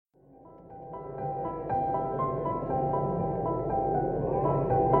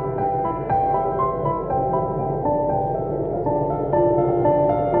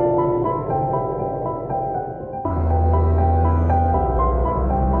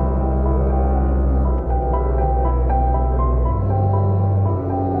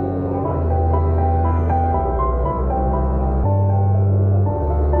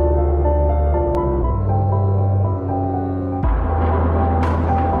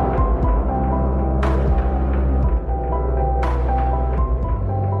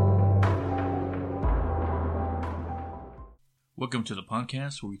Welcome to the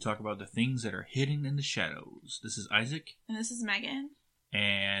podcast where we talk about the things that are hidden in the shadows. This is Isaac. And this is Megan.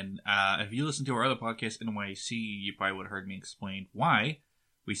 And if you listen to our other podcast, NYC, you probably would have heard me explain why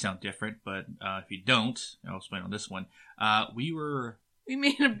we sound different. But if you don't, I'll explain on this one. We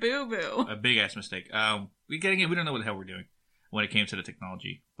made a boo-boo. A big-ass mistake. We don't know what the hell we're doing when it came to the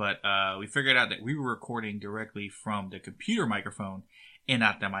technology. But we figured out that we were recording directly from the computer microphone and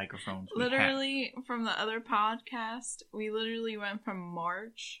not the microphones. Literally, from the other podcast, we literally went from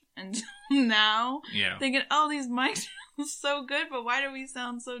March until now thinking, oh, these mics are so good, but why do we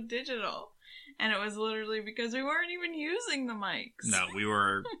sound so digital? And it was literally because we weren't even using the mics. No, we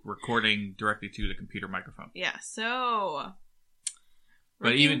were recording directly to the computer microphone. Yeah, so...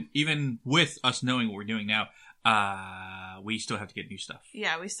 But even with us knowing what we're doing now, we still have to get new stuff.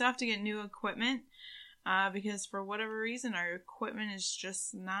 Yeah, we still have to get new equipment. Because for whatever reason, our equipment is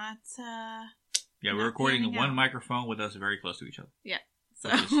just not... we're recording one microphone with us very close to each other. Yeah.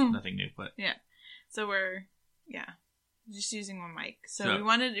 So which is nothing new, but... Yeah. So we're, just using one mic. So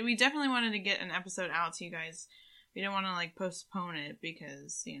we definitely wanted to get an episode out to you guys. We didn't want to, postpone it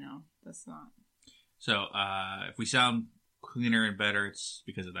because, that's not... So, if we sound cleaner and better, it's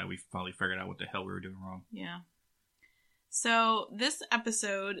because of that. We finally figured out what the hell we were doing wrong. Yeah. So, this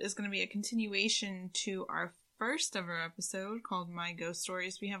episode is going to be a continuation to our first ever episode called My Ghost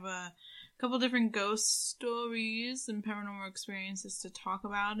Stories. We have a couple different ghost stories and paranormal experiences to talk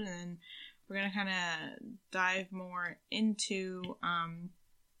about, and then we're going to kind of dive more into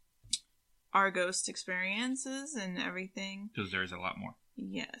our ghost experiences and everything. Because there's a lot more.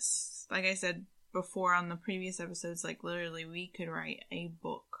 Yes. Like I said before on the previous episodes, literally we could write a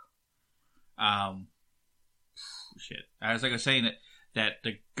book. Shit. I was saying that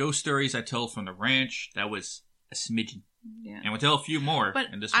the ghost stories I told from the ranch, that was a smidgen. Yeah. And we'll tell a few more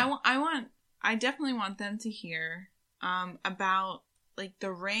in this one. I definitely want them to hear about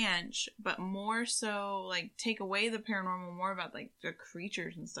the ranch, but more so take away the paranormal, more about the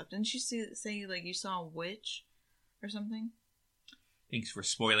creatures and stuff. Didn't you say you saw a witch or something? Thanks for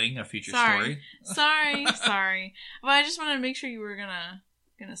spoiling a future story. Sorry. But I just wanted to make sure you were gonna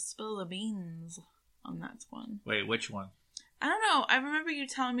spill the beans on that one. Wait, which one? I don't know. I remember you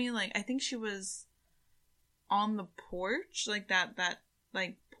telling me, I think she was on the porch, that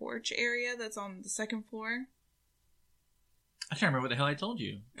porch area that's on the second floor. I can't remember what the hell I told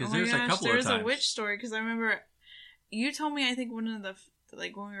you. Because there's a couple of times. There's a witch story, because I remember you told me, I think, one of the,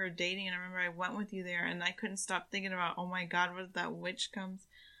 when we were dating, and I remember I went with you there, and I couldn't stop thinking about, oh my god, what if that witch comes?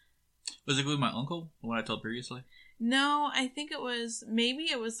 Was it with my uncle, the one I told previously? No, I think maybe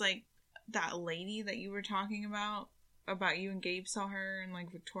it was, that lady that you were talking about you and Gabe saw her in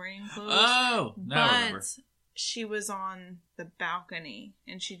Victorian clothes. Oh, now I remember. But she was on the balcony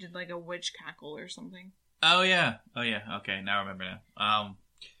and she did a witch cackle or something. Oh yeah. Okay, now I remember now.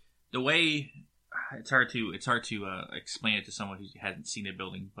 The way it's hard to explain it to someone who hasn't seen the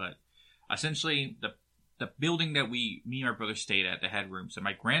building, but essentially the building that me and my brother stayed at that had rooms that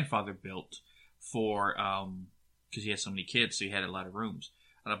my grandfather built for because he had so many kids, so he had a lot of rooms.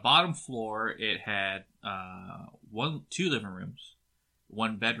 On the bottom floor, it had two living rooms,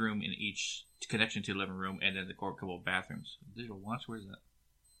 one bedroom in each connection to the living room, and then a couple of bathrooms. Digital watch, where is that?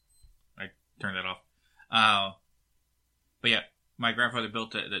 I turned that off. But yeah, my grandfather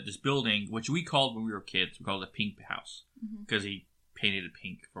built this building, which we called when we were kids, we called it a pink house, because he painted it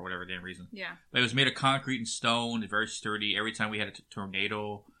pink for whatever damn reason. Yeah. But it was made of concrete and stone, very sturdy. Every time we had a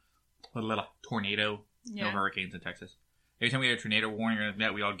tornado, no hurricanes in Texas. Every time we had a tornado warning or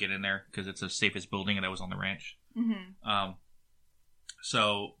that, we all get in there because it's the safest building, and that was on the ranch. Mm-hmm.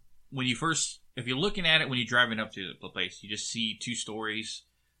 So if you're looking at it when you're driving up to the place, you just see two stories.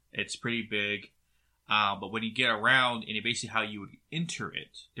 It's pretty big. But when you get around, and basically how you would enter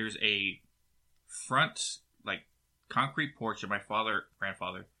it, there's a front, concrete porch that my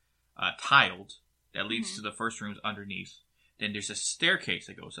grandfather, tiled that leads to the first rooms underneath. Then there's a staircase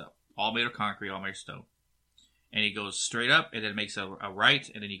that goes up, all made of concrete, all made of stone. And it goes straight up, and then it makes a right,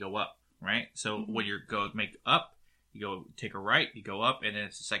 and then you go up, right? So when you make up, you go take a right, you go up, and then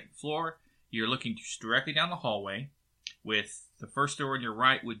it's the second floor. You're looking directly down the hallway, with the first door on your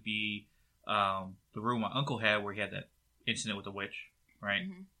right would be the room my uncle had where he had that incident with the witch, right?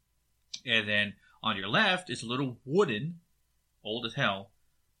 Mm-hmm. And then on your left is a little wooden, old as hell,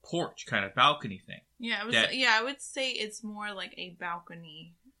 porch kind of balcony thing. Yeah, I would say it's more like a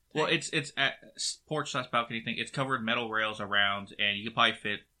balcony. Well, it's a porch/balcony thing. It's covered metal rails around, and you could probably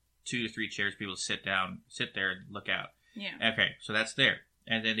fit 2 to 3 chairs for people to sit there and look out. Yeah. Okay, so that's there.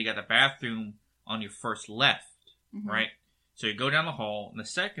 And then you got the bathroom on your first left, right? So you go down the hall, and the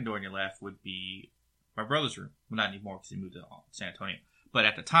second door on your left would be my brother's room. Well, not anymore because he moved to San Antonio. But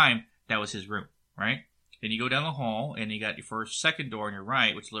at the time, that was his room, right? Then you go down the hall, and you got your second door on your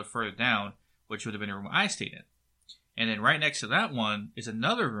right, which is a little further down, which would have been the room I stayed in. And then right next to that one is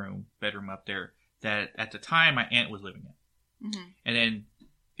another bedroom up there, that at the time my aunt was living in. Mm-hmm. And then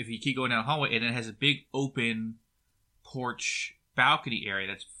if you keep going down the hallway, and it has a big open porch balcony area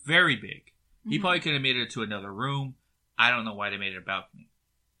that's very big. He probably could have made it to another room. I don't know why they made it a balcony.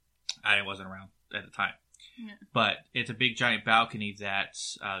 I wasn't around at the time. Yeah. But it's a big giant balcony that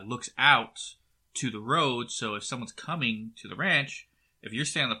looks out to the road. So if someone's coming to the ranch, if you're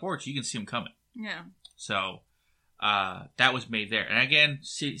standing on the porch, you can see them coming. Yeah. So that was made there. And again,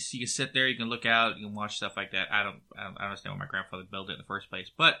 so you can sit there, you can look out, you can watch stuff like that. I don't understand why my grandfather built it in the first place,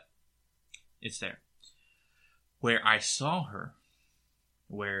 but it's there. Where I saw her,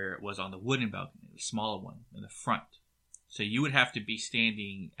 where it was on the wooden balcony, the smaller one in the front. So you would have to be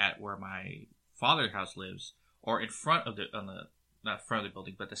standing at where my father's house lives, or in front of not front of the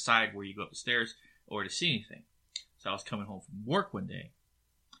building, but the side where you go up the stairs, or to see anything. So I was coming home from work one day.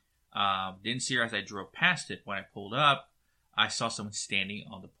 Didn't see her as I drove past it. When I pulled up, I saw someone standing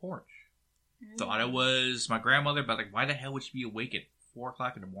on the porch. Thought it was my grandmother, but like, why the hell would she be awake at 4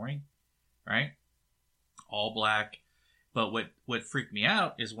 o'clock in the morning? Right? All black. But what freaked me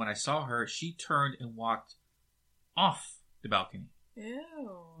out is when I saw her, she turned and walked off the balcony.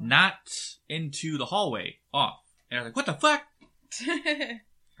 Ew. Not into the hallway, off. And I was like, what the fuck?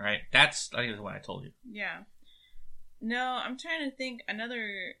 Right? I think that's what I told you. Yeah. No, I'm trying to think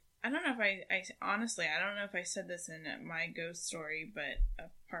another... I don't know if I honestly, I don't know if I said this in my ghost story, but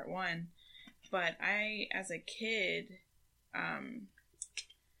part 1. But I, as a kid,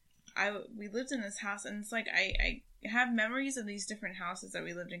 we lived in this house, and it's like I have memories of these different houses that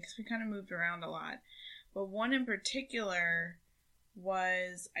we lived in because we kind of moved around a lot. But one in particular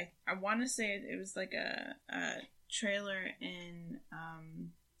was, I want to say it was like a trailer in, I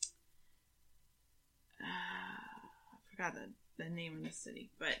forgot the name of the city.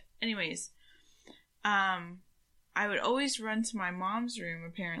 But anyways, I would always run to my mom's room,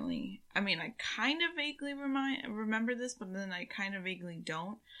 apparently. I mean, I kind of vaguely remember this, but then I kind of vaguely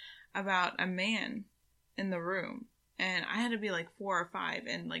don't, about a man in the room. And I had to be like 4 or 5,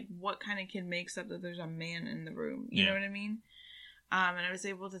 and like, what kind of kid makes up that there's a man in the room? You know what I mean? And I was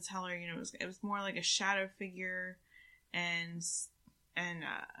able to tell her, it was more like a shadow figure, and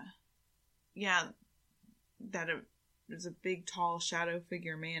that it was a big, tall shadow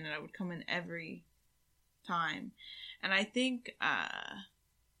figure man, and I would come in every time. And I think,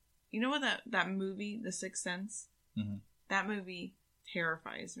 you know what that movie, The Sixth Sense? Mm-hmm. That movie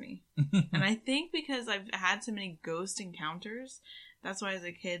terrifies me. And I think because I've had so many ghost encounters, that's why as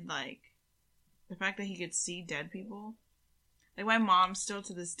a kid, like, the fact that he could see dead people. Like, my mom still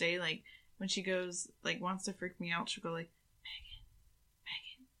to this day, like, when she goes, like, wants to freak me out, she'll go like,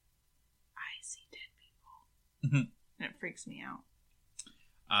 Megan, I see dead people. Mm-hmm. And it freaks me out.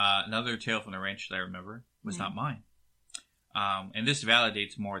 Another tale from the ranch that I remember was not mine. And this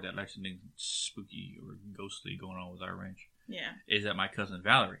validates more that there's something spooky or ghostly going on with our ranch. Yeah. Is that my cousin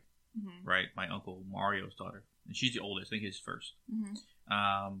Valerie, right? My uncle Mario's daughter. And she's the oldest. I think he's first.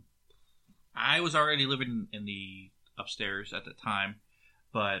 Mm-hmm. I was already living in the upstairs at the time.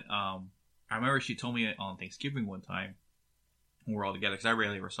 But I remember she told me on Thanksgiving one time, when we were all together, because I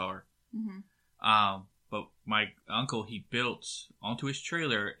rarely ever saw her. Mm-hmm. But my uncle, he built onto his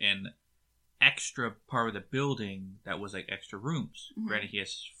trailer an extra part of the building that was like extra rooms. Mm-hmm. Granted, he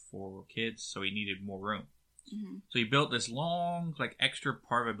has 4 kids, so he needed more room. Mm-hmm. So he built this long, like, extra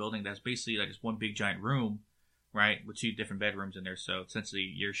part of a building that's basically like just one big giant room, right, with 2 different bedrooms in there. So essentially,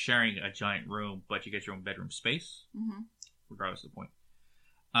 you're sharing a giant room, but you get your own bedroom space, regardless of the point.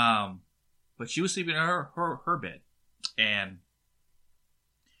 But she was sleeping in her bed, and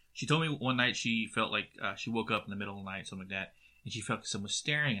she told me one night she felt like she woke up in the middle of the night, something like that, and she felt like someone was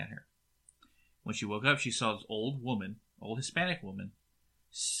staring at her. When she woke up, she saw this old Hispanic woman,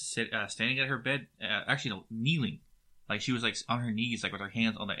 standing at her bed, kneeling. Like, she was, like, on her knees, like, with her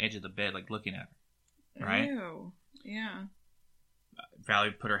hands on the edge of the bed, like, looking at her. Right? Ew. Yeah.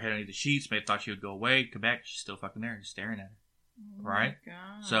 Valerie put her head underneath the sheets, thought she would go away, come back, she's still fucking there, just staring at her. Oh right? My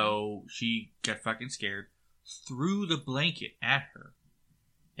God. So she got fucking scared, threw the blanket at her,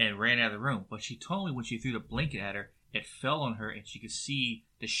 and ran out of the room. But she told me when she threw the blanket at her, it fell on her, and she could see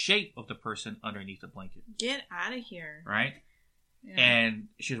the shape of the person underneath the blanket. Get out of here. Right? Yeah. And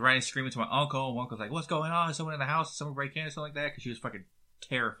she was running, screaming to my uncle, and my uncle's like, what's going on? Is someone in the house? Is someone breaking in or something like that? Because she was fucking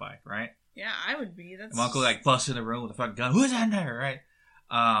terrified, right? Yeah, I would be. And my uncle, like, busts in the room with a fucking gun. Who's in there, right?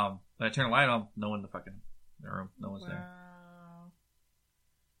 But I turned the light on, no one in the fucking room. No one's there.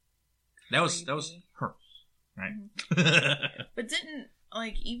 That was her. right? Mm-hmm. But didn't,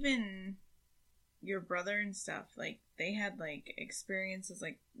 like, even your brother and stuff, like, they had, like, experiences,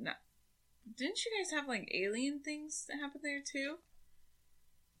 like, not... Didn't you guys have, like, alien things that happened there, too?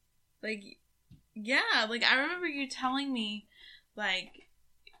 Like, yeah, like, I remember you telling me, like,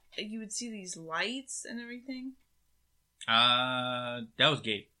 you would see these lights and everything. That was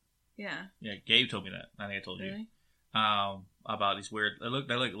Gabe. Yeah. Yeah, Gabe told me that. I think I told Really? you. About these weird, they look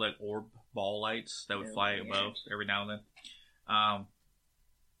like orb ball lights that would fly above every now and then.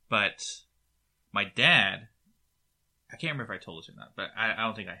 But my dad, I can't remember if I told this or not, but I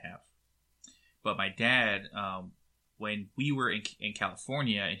don't think I have. But my dad, when we were in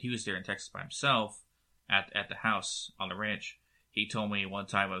California and he was there in Texas by himself at the house on the ranch, he told me one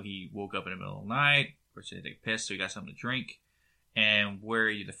time he woke up in the middle of the night, or he had to take a piss, so he got something to drink. And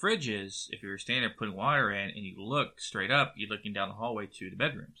where the fridge is, if you were standing there putting water in and you look straight up, you're looking down the hallway to the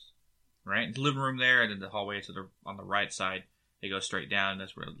bedrooms, right? The living room there, and then the hallway on the right side, they go straight down, and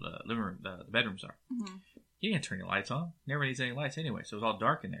that's where the living room, the bedrooms are. Mm-hmm. He didn't turn the lights on. Never needs any lights anyway, so it was all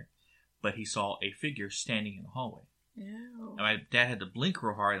dark in there. But he saw a figure standing in the hallway. Ew. And my dad had to blink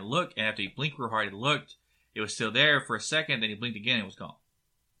real hard and look, and after he blinked real hard and looked, it was still there for a second, then he blinked again and it was gone.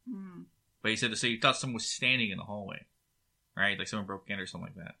 Mm. But he said he thought someone was standing in the hallway. Right? Like someone broke in or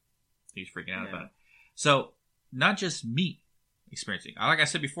something like that. He was freaking out about it. So, not just me experiencing. Like I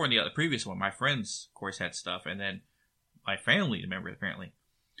said before in the previous one, my friends, of course, had stuff. And then my family members, apparently.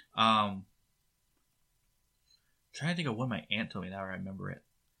 Trying to think of what my aunt told me. Now I remember it.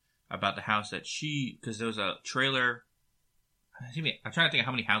 About the house that because there was a trailer. I'm trying to think of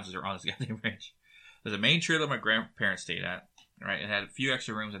how many houses are on this goddamn ranch. There's a main trailer my grandparents stayed at. Right? It had a few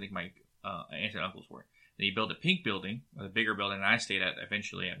extra rooms. I think my aunts and uncles were. Then he built a pink building, a bigger building than I stayed at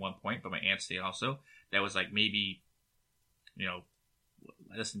eventually at one point, but my aunt stayed also. That was like maybe,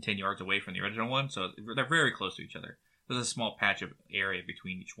 less than 10 yards away from the original one, so they're very close to each other. There's a small patch of area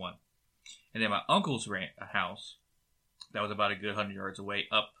between each one. And then my uncle's house, that was about a good 100 yards away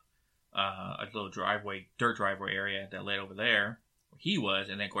up a little dirt driveway area that led over there, where he was.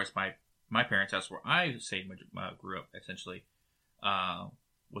 And then, of course, my parents' house, where I grew up, essentially,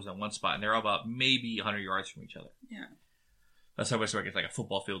 was in one spot, and they're all about maybe 100 yards from each other. Yeah. That's how much it's like a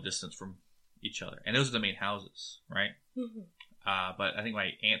football field distance from each other. And those are the main houses, right? Mm-hmm. But I think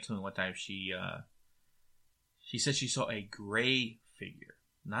my aunt told me one time she said she saw a gray figure.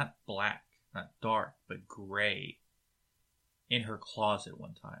 Not black, not dark, but gray in her closet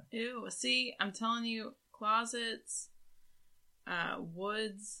one time. Ew, see, I'm telling you, closets,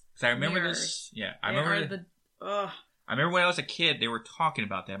 woods, because I remember mirrors. This. Yeah, I remember I remember when I was a kid, they were talking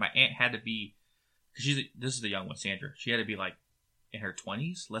about that. My aunt had to be, because this is the young one, Sandra. She had to be like in her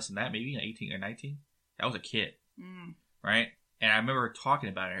 20s, less than that, maybe 18 or 19. That was a kid, right? And I remember her talking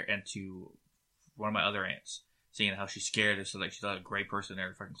about it, and to one of my other aunts, saying how she's scared of, so like she thought a gray person in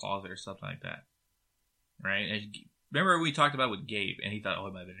her fucking closet or something like that, right? And remember we talked about it with Gabe, and he thought,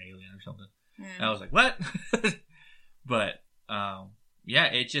 it might have been an alien or something. Yeah. And I was like, what? But yeah,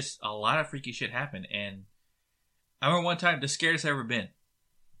 it just a lot of freaky shit happened, and I remember one time, the scariest I've ever been.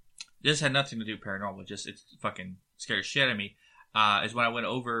 This had nothing to do with paranormal, just it's fucking scared shit out of me. Is when I went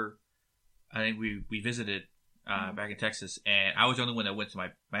over, I think we visited back in Texas, and I was the only one that went to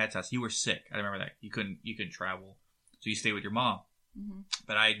my dad's house. You were sick. I remember that. You couldn't travel, so you stayed with your mom. Mm-hmm.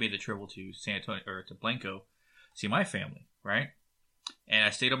 But I made the travel to San Antonio or to Blanco, to see my family, right? And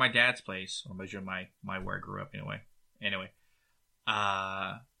I stayed at my dad's place, or my where I grew up anyway. And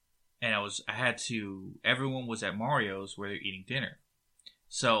everyone was at Mario's where they're eating dinner.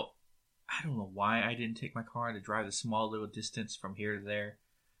 So, I don't know why I didn't take my car to drive the small little distance from here to there.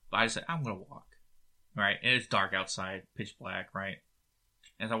 But I decided, I'm going to walk. Right? And it's dark outside, pitch black, right?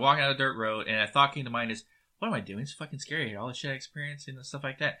 And as I walk down the dirt road, and a thought came to mind is, what am I doing? It's fucking scary. All the shit I experienced and stuff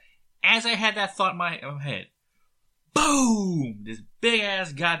like that. As I had that thought in my head, boom! This big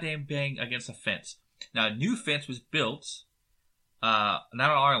ass goddamn bang against a fence. Now, a new fence was built. Not on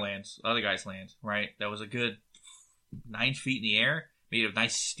our lands, other guys' lands, right? That was a good 9 feet in the air, made of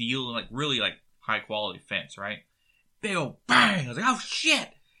nice steel and like really like high quality fence, right? Big old bang! I was like, oh shit!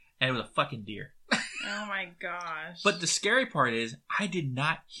 And it was a fucking deer. Oh my gosh! But the scary part is, I did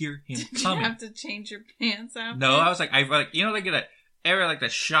not hear him coming. Did you have to change your pants after? No, I was like, they get the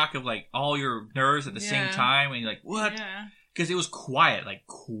shock of like all your nerves at the same time, and you're like, what? Yeah. Because it was quiet. Oh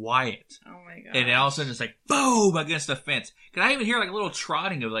my god! And then all of a sudden it's like boom against the fence. Because I even hear like a little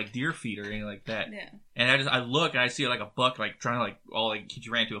trotting of like deer feet or anything like that. Yeah. And I look and I see like a buck like trying to he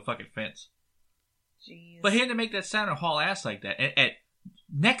ran to a fucking fence. Jeez. But he had to make that sound and haul ass like that at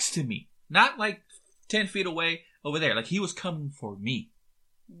next to me, not like 10 feet away over there. Like he was coming for me.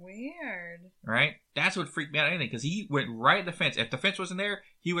 Weird. Right? That's what freaked me out anything, because he went right at the fence. If the fence wasn't there,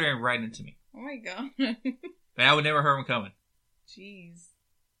 he would have ran right into me. Oh my god. And I would never heard him coming. Jeez.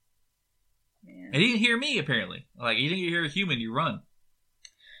 Man. And he didn't hear me, apparently. Like, you think you hear a human, you run.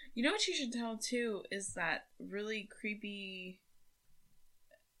 You know what you should tell, too, is that really creepy,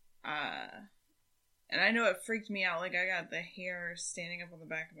 and I know it freaked me out, like, I got the hair standing up on the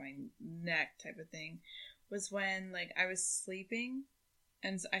back of my neck type of thing, was when, like, I was sleeping,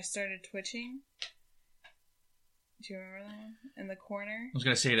 and I started twitching. Do you remember that one? In the corner? I was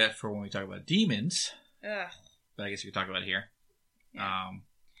going to say that for when we talk about demons. Ugh. But I guess we can talk about it here. Yeah.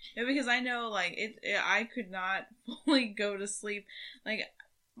 Yeah, because I know, like, I could not fully go to sleep. Like,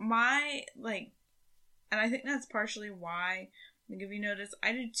 and I think that's partially why, like, if you notice,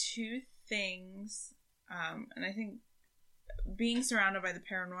 I did two things, and I think being surrounded by the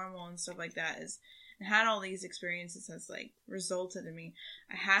paranormal and stuff like that and had all these experiences has, like, resulted in me.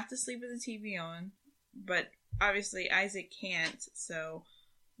 I have to sleep with the TV on, but obviously Isaac can't, so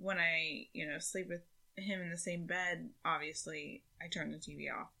when I, sleep with him in the same bed, obviously I turn the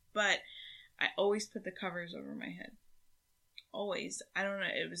TV off. But I always put the covers over my head. Always. I don't know,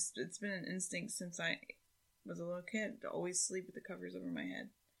 it's been an instinct since I was a little kid to always sleep with the covers over my head.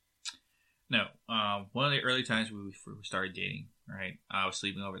 No. One of the early times we started dating, right, I was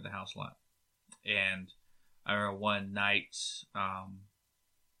sleeping over at the house a lot. And I remember one night,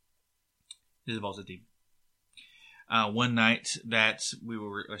 this involves a demon. One night that we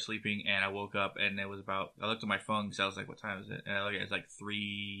were sleeping and I woke up and it was I looked at my phone because I was like, what time is it? And I looked at it, it's like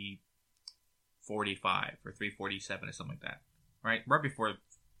 3:45 or 3:47 or something like that. Right before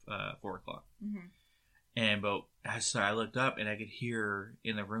 4 o'clock. Mm-hmm. But I looked up and I could hear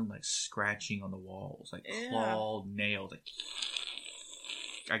in the room like scratching on the walls, like clawed nails, like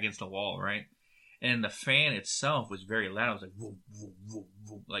against the wall, right? And the fan itself was very loud. It was like, vroom, vroom, vroom,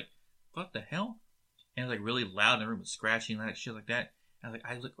 vroom. Like, what the hell? And it was like really loud in the room, with scratching, like shit like that. And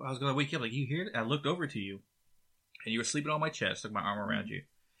I was gonna wake you up, like, you hear it? I looked over to you, and you were sleeping on my chest, like my arm around you,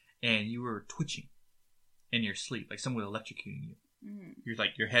 and you were twitching in your sleep, like someone was electrocuting you. Mm-hmm. You're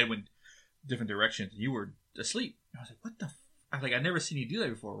like, your head went different directions. You were asleep. And I was like, what the? I was like, I've never seen you do that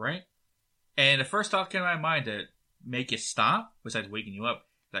before, right? And the first thought came to my mind to make you stop, besides waking you up,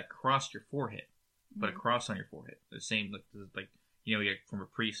 that crossed your forehead, put a cross on your forehead, the same like from a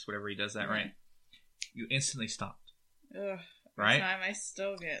priest, whatever he does that, right? You instantly stopped. Ugh. Right? Every time I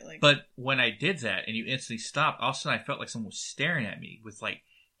still get like. But when I did that and you instantly stopped, all of a sudden I felt like someone was staring at me with like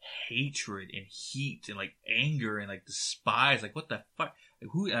hatred and heat and like anger and like despise. Like, what the fuck?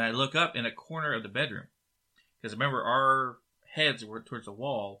 Like, who? And I look up in a corner of the bedroom. Because remember, our heads were towards the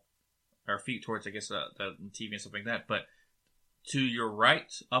wall, our feet towards, I guess, the TV and stuff like that. But to your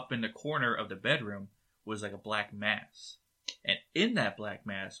right, up in the corner of the bedroom, was like a black mass. And in that black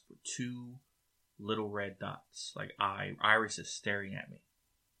mass were two little red dots, like irises staring at me.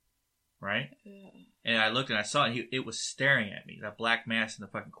 Right? Yeah. And I looked and I saw it. It was staring at me. That black mass in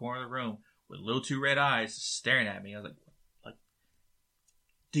the fucking corner of the room with little two red eyes staring at me. I was like,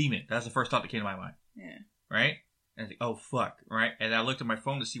 demon. That's the first thought that came to my mind. Yeah. Right? And I was like, oh, fuck. Right? And I looked at my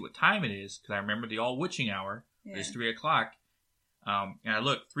phone to see what time it is, because I remember the all witching hour. Yeah. It's 3 o'clock. And I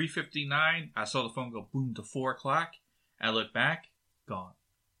looked, 3:59. I saw the phone go boom to 4 o'clock. I looked back, gone.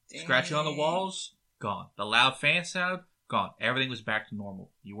 Dang. Scratching on the walls, gone. The loud fan sound, gone. Everything was back to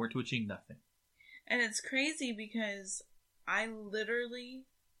normal. You weren't twitching, nothing. And it's crazy because I literally,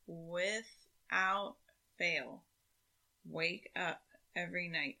 without fail, wake up every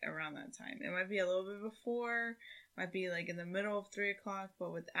night around that time. It might be a little bit before, might be like in the middle of 3 o'clock,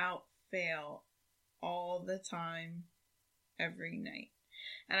 but without fail, all the time, every night.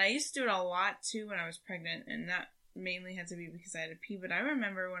 And I used to do it a lot too when I was pregnant, and that mainly had to be because I had to pee. But I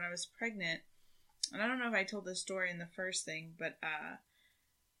remember when I was pregnant, and I don't know if I told this story in the first thing, but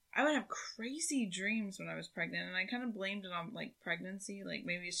I would have crazy dreams when I was pregnant, and I kind of blamed it on like pregnancy, like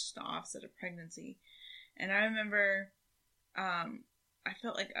maybe it's just the offset of pregnancy. And I remember I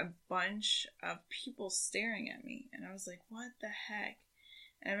felt like a bunch of people staring at me, and I was like, what the heck?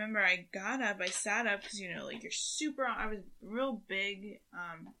 And I remember I got up, I sat up, because, like, I was real big,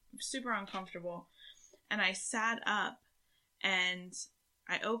 super uncomfortable, and I sat up, and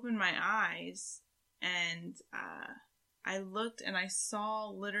I opened my eyes, and I looked, and I saw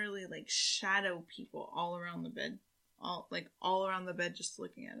literally, like, shadow people all around the bed, all around the bed just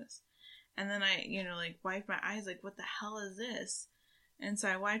looking at us. And then I, like, wiped my eyes, like, what the hell is this? And so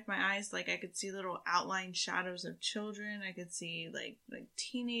I wiped my eyes, like, I could see little outline shadows of children. I could see, like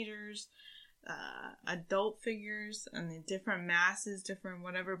teenagers, adult figures, and the different masses, different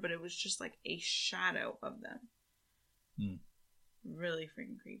whatever, but it was just, like, a shadow of them. really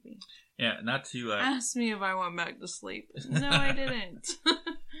freaking creepy. Yeah, not to Ask me if I went back to sleep. No, I didn't.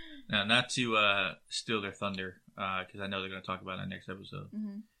 now, not to steal their thunder, because I know they're going to talk about it in the next episode.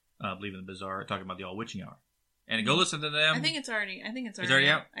 Believe in the Bizarre, talking about the All Witching Hour, and go listen to them. I think it's already. It's already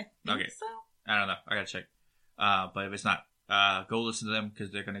out. I think so. I don't know. I gotta check. But if it's not, go listen to them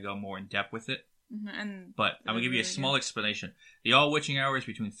because they're going to go more in depth with it. But I'm gonna give you a small explanation. The All Witching Hour is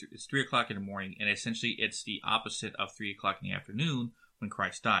between it's 3 o'clock in the morning, and essentially it's the opposite of 3 o'clock in the afternoon when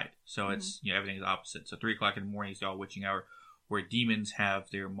Christ died. So it's everything is opposite. So 3 o'clock in the morning is the All Witching Hour, where demons have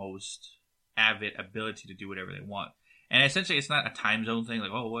their most avid ability to do whatever they want. And essentially, it's not a time zone thing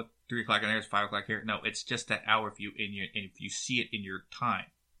like 3 o'clock in there is 5 o'clock here. No, it's just that hour if you see it in your time,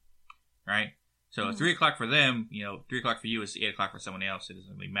 right? So 3 o'clock for them, 3 o'clock for you is 8 o'clock for someone else. It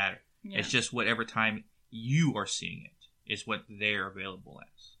doesn't really matter. Yeah. It's just whatever time you are seeing it is what they're available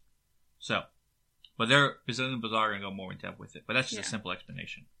as. So, but they're Bizarre going to go more in depth with it. But that's just a simple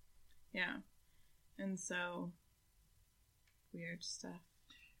explanation. Yeah. And so, weird stuff.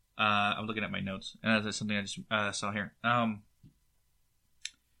 I'm looking at my notes, and that's something I just saw here. I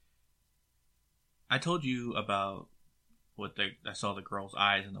told you about I saw the girl's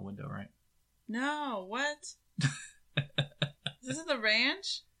eyes in the window, right? No, what? Is this at the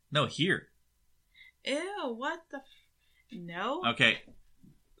ranch? No, here. Ew, what the... No? Okay.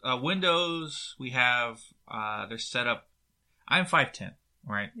 Windows, we have, they're set up... I'm 5'10",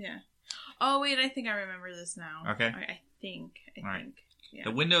 right? Yeah. Oh, wait, I think I remember this now. Okay. I think. Yeah.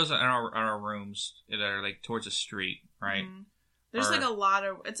 The windows in our rooms that are, like, towards the street, right? Mm-hmm. There's, like, a lot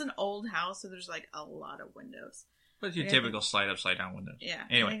of... It's an old house, so there's, like, a lot of windows. But it's your typical slide up, slide down windows. Yeah.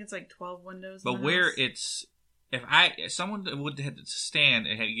 Anyway. I think it's, like, 12 windows But where house. It's... If someone would have to stand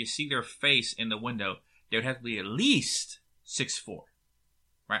and you see their face in the window, they would have to be at least 6'4",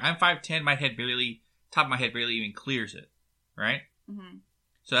 right? I'm 5'10", top of my head barely even clears it, right? Mm-hmm.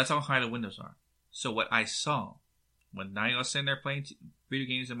 So that's how high the windows are. So what I saw, when I was sitting there playing video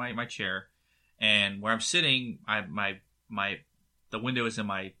games in my chair, and where I'm sitting, the window is in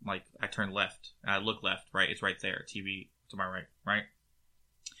I turn left, I look left, right? It's right there, TV to my right?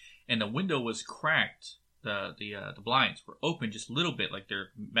 And the window was cracked. The blinds were open just a little bit, like they're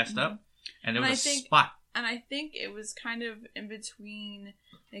messed up, and there was a spot. And I think it was kind of in between.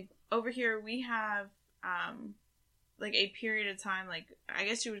 Like over here, we have like a period of time, like I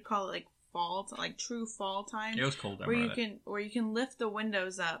guess you would call it like fall, like true fall time. It was cold. Where you can lift the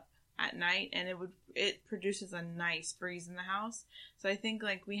windows up at night, and it produces a nice breeze in the house. So I think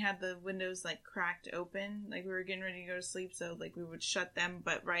like we had the windows like cracked open, like we were getting ready to go to sleep, so like we would shut them,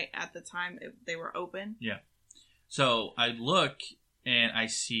 but right at the time they were open. Yeah. So I look and I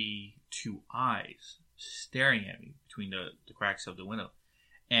see two eyes staring at me between the cracks of the window,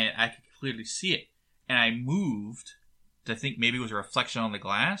 and I could clearly see it. And I moved to think maybe it was a reflection on the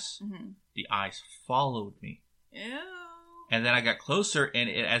glass. Mm-hmm. The eyes followed me. Ew. And then I got closer, and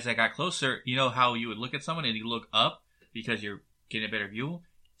as I got closer, you know how you would look at someone and you look up because you're getting a better view?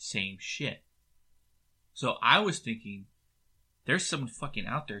 Same shit. So I was thinking, there's someone fucking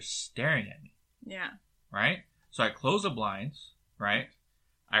out there staring at me. Yeah. Right? So I close the blinds, right?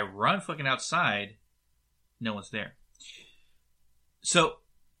 I run fucking outside. No one's there. So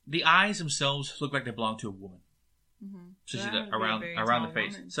the eyes themselves look like they belong to a woman. Mm-hmm. So she's around the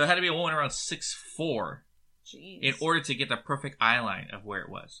face. Woman. So it had to be a woman around 6'4". Jeez. In order to get the perfect eye line of where it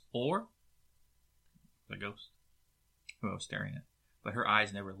was. Or the ghost who I was staring at. But her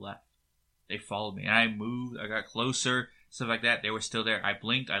eyes never left. They followed me. And I moved. I got closer. Stuff like that. They were still there. I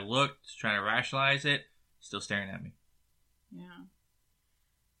blinked. I looked. Trying to rationalize it. Still staring at me. Yeah.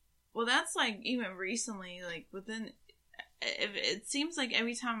 Well, that's like even recently, like within... It seems like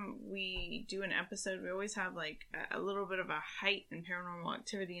every time we do an episode, we always have like a little bit of a height in paranormal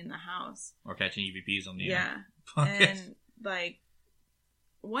activity in the house. Or catching EVPs on the And like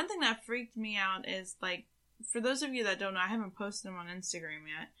one thing that freaked me out is like, for those of you that don't know, I haven't posted them on Instagram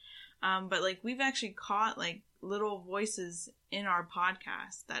yet. But like we've actually caught like little voices in our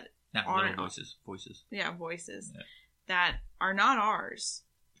podcast that not aren't little voices. Yeah, voices that are not ours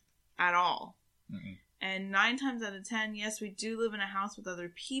at all. Mm-mm. And 9 times out of 10, yes, we do live in a house with other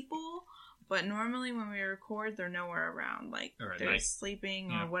people, but normally when we record, they're nowhere around. Like, they're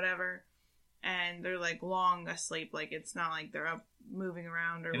sleeping or whatever, and they're, like, long asleep. Like, it's not like they're up moving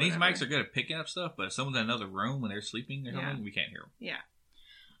around or whatever. And these mics are good at picking up stuff, but if someone's in another room when they're sleeping or something, we can't hear them.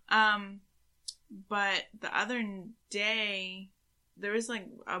 Yeah. But the other day, there was, like,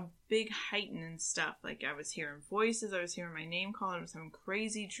 a big heightening stuff. Like, I was hearing voices, I was hearing my name called, I was having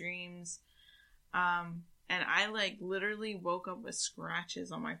crazy dreams. And I, like, literally woke up with scratches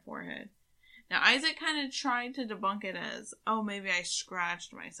on my forehead. Now, Isaac kind of tried to debunk it as, oh, maybe I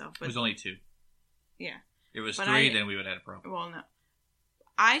scratched myself. But it was only 2. Yeah. If it was 3, then we would have had a problem. Well, no.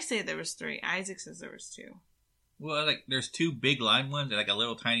 I say there was 3. Isaac says there was 2. Well, like, there's 2 big line ones and, like, a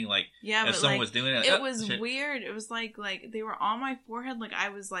little tiny, like, yeah, if but, someone like, was doing it. It was weird. It was like, they were on my forehead. Like, I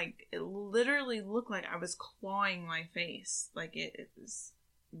was, like, it literally looked like I was clawing my face. Like, it was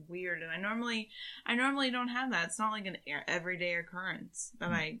weird. And I normally don't have that. It's not like an everyday occurrence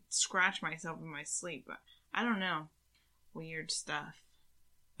that I scratch myself in my sleep. But I don't know. Weird stuff.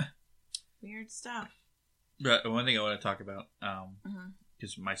 Weird stuff. But one thing I want to talk about,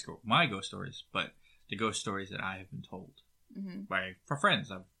 because my ghost stories, but the ghost stories that I have been told for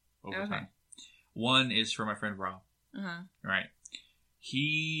friends over time. One is from my friend Rob. Right.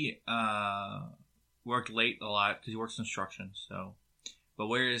 He worked late a lot because he works construction. So, but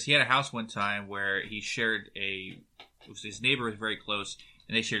whereas he had a house one time where he shared his neighbor was very close,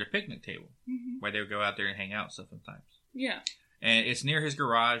 and they shared a picnic table where they would go out there and hang out stuff sometimes. Yeah. And it's near his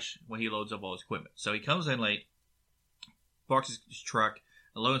garage when he loads up all his equipment. So he comes in late, parks his truck,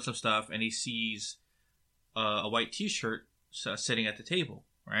 loads some stuff, and he sees a white T-shirt sitting at the table,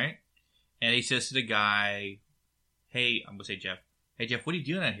 right? And he says to the guy, "Hey, I'm gonna say Jeff. Hey Jeff, what are you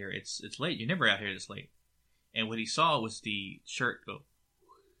doing out here? It's late. You're never out here this late." And what he saw was the shirt go,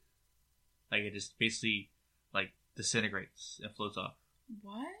 like it just basically like disintegrates and floats off.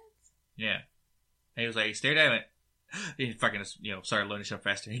 What? Yeah. And he was like, he stared at it. He fucking started loading stuff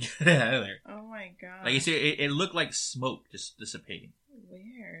faster and get out of there. Oh my god! Like you see, it looked like smoke just dissipating.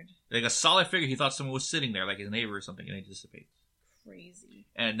 Weird. Like a solid figure. He thought someone was sitting there, like his neighbor or something, and it dissipates. Crazy.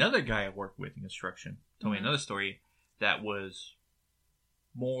 And another guy I worked with in construction told me another story that was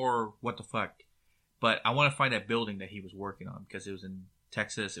more what the fuck. But I want to find that building that he was working on because it was in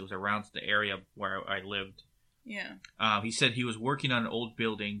Texas. It was around the area where I lived. Yeah. He said he was working on an old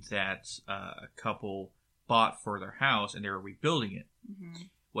building that a couple bought for their house, and they were rebuilding it.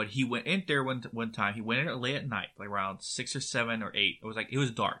 When he went in there one time, he went in late at night, like around 6 or 7 or 8. It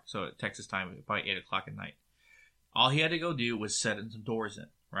was dark, so at Texas time, probably 8 o'clock at night. All he had to go do was set some doors in,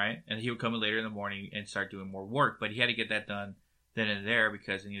 right? And he would come in later in the morning and start doing more work, but he had to get that done then and there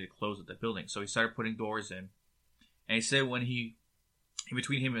because he needed to close up the building. So he started putting doors in, and he said when in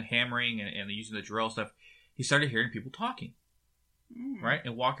between him and hammering and using the drill stuff, he started hearing people talking, right?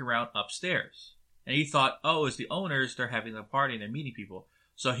 And walking around upstairs. And he thought, oh, it's the owners, they're having a party and they're meeting people.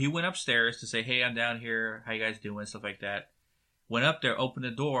 So he went upstairs to say, hey, I'm down here. How you guys doing? Stuff like that. Went up there, opened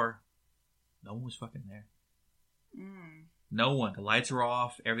the door. No one was fucking there. No one. The lights were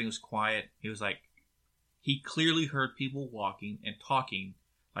off. Everything was quiet. He was like, he clearly heard people walking and talking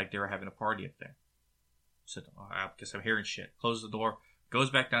like they were having a party up there. Said, oh, I guess I'm hearing shit. Closes the door, goes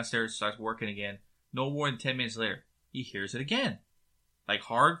back downstairs, starts working again. No more than 10 minutes later, he hears it again. Like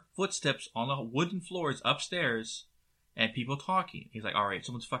hard footsteps on the wooden floors upstairs and people talking. He's like, all right,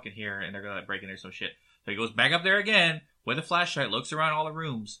 someone's fucking here and they're going to break in there some shit. So he goes back up there again with a flashlight, looks around all the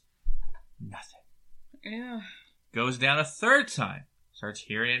rooms. Nothing. Yeah. Goes down a third time. Starts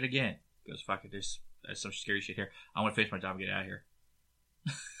hearing it again. Goes, fuck it, there's some scary shit here. I want to finish my job and get out of here.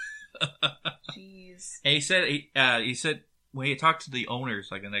 Jeez. And he said when he talked to the owners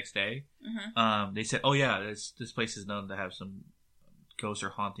like the next day, they said, oh yeah, this place is known to have some ghosts or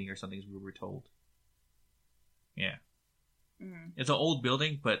haunting or something, as we were told. Yeah. It's an old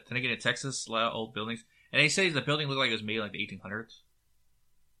building, but then again in Texas, a lot of old buildings. And they say the building looked like it was made in like the 1800s.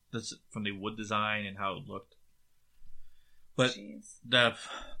 That's from the wood design and how it looked. But the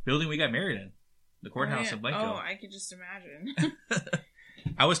building we got married in, the courthouse in Blanco. Oh, I could just imagine.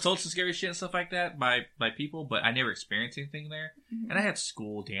 I was told some scary shit and stuff like that by people, but I never experienced anything there. And I had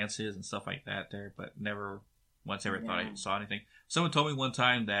school dances and stuff like that there, but never once ever thought I saw anything. Someone told me one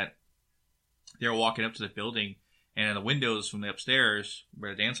time that they were walking up to the building, and in the windows from the upstairs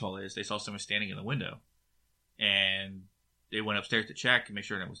where the dance hall is, they saw someone standing in the window. And they went upstairs to check and make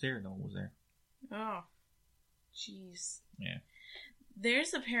sure no one was there. No one was there. Oh. Jeez. Yeah.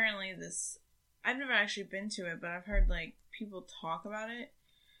 There's apparently this... I've never actually been to it, but I've heard, like, people talk about it.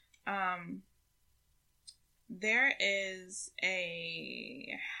 There is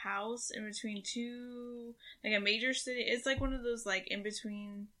a house in between two... Like, a major city. It's like one of those, like,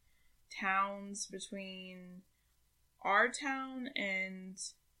 in-between towns between our town and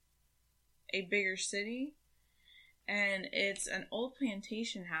a bigger city. And it's an old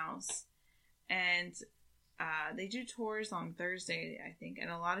plantation house. And... they do tours on Thursday, I think, and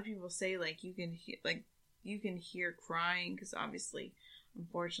a lot of people say like you can hear crying because obviously,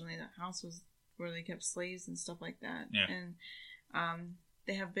 unfortunately, that house was where they kept slaves and stuff like that. Yeah. And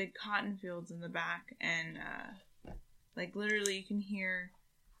they have big cotton fields in the back, and like literally you can hear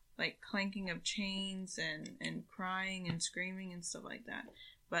like clanking of chains and crying and screaming and stuff like that.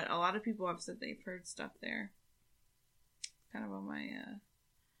 But a lot of people have said they've heard stuff there. Kind of on my,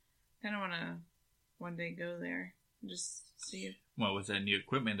 kind of want to one day go there and just see it. Well, with that new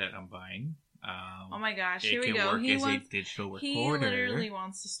equipment that I'm buying, oh my gosh, here we it go. can work as a digital recorder. He literally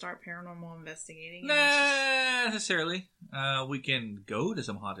wants to start paranormal investigating. Not necessarily. We can go to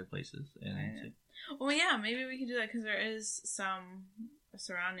some haunted places. Well, yeah, maybe we can do that because there is some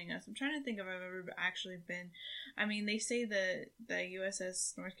surrounding us. I'm trying to think if I've ever actually been. I mean, they say the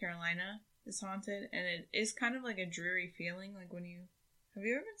USS North Carolina is haunted, and it is kind of like a dreary feeling. Like when you have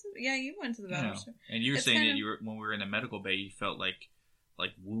you ever been to? Yeah, you went to the Battleship. And you were saying that when we were in the medical bay, you felt like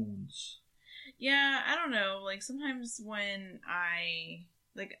wounds. Yeah, I don't know. Like sometimes when I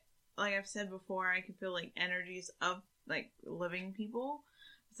like I've said before, I can feel like energies of like living people.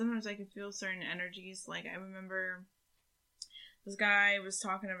 Sometimes I can feel certain energies. Like I remember this guy was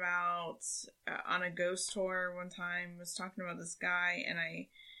talking about on a ghost tour one time. Was talking about this guy, and I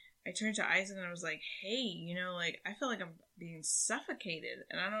turned to Isaac and I was like, "Hey, like I feel like I'm being suffocated,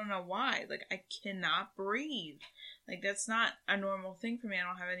 and I don't know why. Like I cannot breathe. Like that's not a normal thing for me. I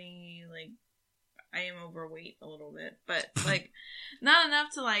don't have any like." I am overweight a little bit, but like not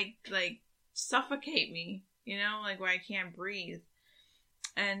enough to like suffocate me, like where I can't breathe.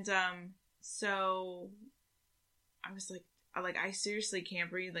 And so I was like I seriously can't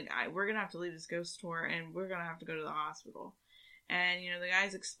breathe. Like we're gonna have to leave this ghost tour and we're gonna have to go to the hospital. And the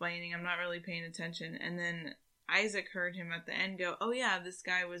guy's explaining, I'm not really paying attention, and then Isaac heard him at the end go, "Oh yeah, this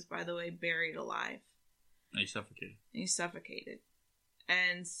guy was, by the way, buried alive. He suffocated."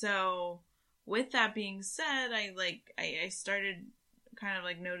 And so with that being said, I started kind of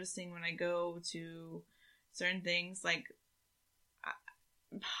like noticing when I go to certain things, like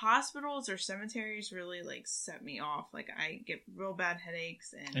hospitals or cemeteries really like set me off. Like I get real bad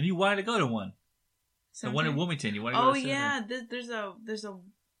headaches, and you wanted to go to one. The one in Wilmington. You want to go to the cemetery? There's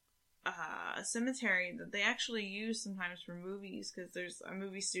a cemetery that they actually use sometimes for movies because there's a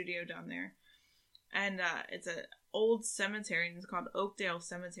movie studio down there, and it's an old cemetery and it's called Oakdale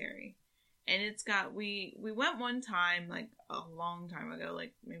Cemetery. And it's got, we went one time, like a long time ago,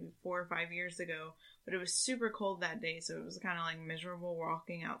 like maybe 4 or 5 years ago, but it was super cold that day, so it was kind of like miserable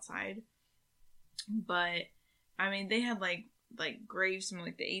walking outside. But, I mean, they had like graves from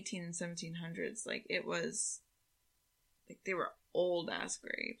like the 18 and 1700s. Like it was, like they were old ass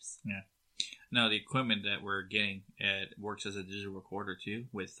graves. Yeah. No, the equipment that we're getting, it works as a digital recorder too,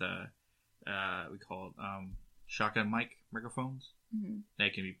 with, we call it, shotgun mic microphones. Mm-hmm.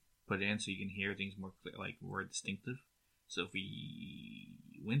 That can be put in so you can hear things more more distinctive. So if we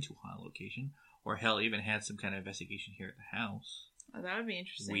went to a haunted location, or hell, even had some kind of investigation here at the house, that would be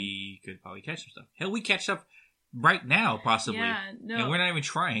interesting. We could probably catch some stuff. Hell, we catch stuff right now, possibly. Yeah, no, and we're not even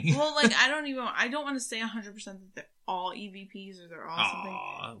trying. Well, like I don't want to say 100% that they're all EVPs or they're all something.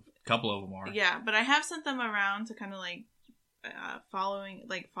 A couple of them are. Yeah, but I have sent them around to kind of like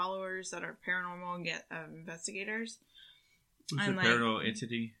followers that are paranormal and get investigators. Who's the paranormal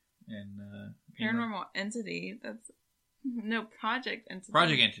entity? And paranormal entity. That's Project Entity.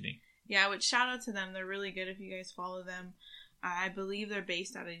 Project Entity. Yeah, which shout out to them. They're really good if you guys follow them. I believe they're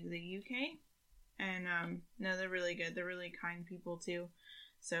based out of the UK, and no, they're really good. They're really kind people too.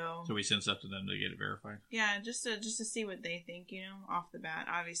 So we send stuff to them to get it verified. Yeah, just to see what they think. Off the bat.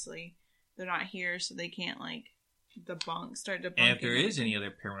 Obviously, they're not here, so they can't start debunking. And if there is any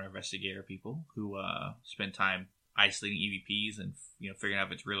other paranormal investigator people who spend time isolating EVPs and figuring out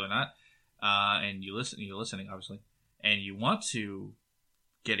if it's real or not, and you're listening obviously, and you want to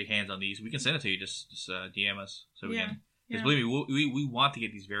get your hands on these, we can send it to you. Just DM us so we can. Because believe me, we want to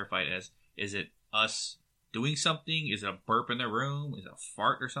get these verified. As is it us doing something? Is it a burp in the room? Is it a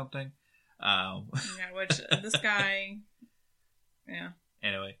fart or something? Which this guy. Yeah.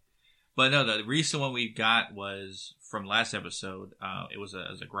 Anyway, but no, the recent one we got was from last episode. It was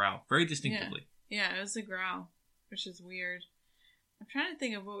a growl, very distinctively. Yeah, it was a growl. Which is weird. I'm trying to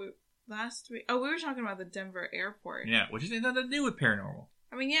think of what last week. Oh, we were talking about the Denver airport. Yeah, which has nothing to do with paranormal.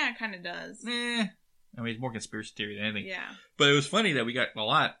 I mean, yeah, it kind of does. I mean, it's more conspiracy theory than anything. Yeah. But it was funny that we got a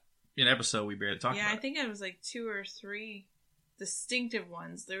lot in an episode we barely talked about. Yeah, I think it was like 2 or 3 distinctive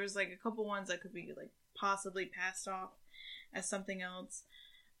ones. There was like a couple ones that could be like possibly passed off as something else.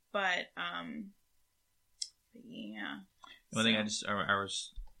 But yeah. One thing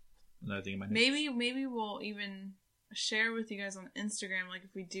another thing in my notes. Maybe we'll even share with you guys on Instagram, like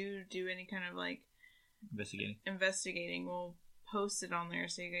if we do any kind of like investigating, we'll post it on there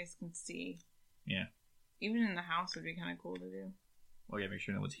so you guys can see. Yeah. Even in the house would be kind of cool to do. Well, yeah, make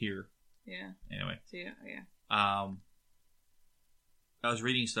sure no one's here. Yeah. Anyway. So, yeah. I was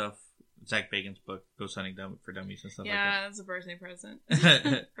reading stuff, Zach Bacon's book, Ghost Hunting for Dummies and stuff like that. Yeah, that's a birthday present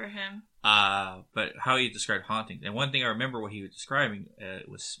for him. But how he described hauntings. And one thing I remember what he was describing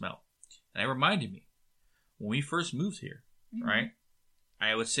was smell. And that reminded me, when we first moved here, right?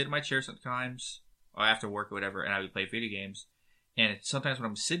 I would sit in my chair sometimes, or after work or whatever, and I would play video games. And sometimes when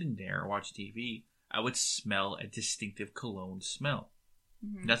I'm sitting there or watching TV, I would smell a distinctive cologne smell.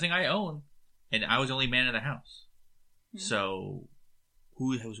 Nothing I own, and I was the only man in the house. So, who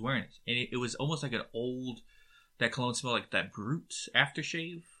was wearing it? And it was almost like that cologne smell, like that Brute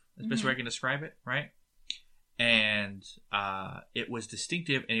aftershave. That's the best way I can describe it, right? And it was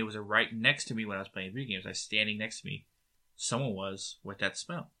distinctive, and it was right next to me when I was playing video games. I was standing next to me. Someone was with that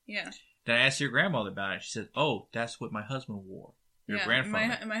smell. Yeah. Then I asked your grandmother about it. She said, "Oh, that's what my husband wore." Your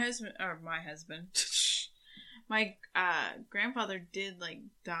grandfather. My husband. My grandfather did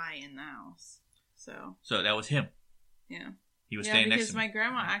die in the house. So that was him. Yeah. He was standing next to me. Because my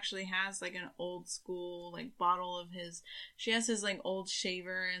grandma actually has an old school bottle of his. She has his old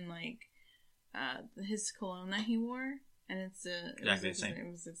shaver and his cologne that he wore, and it was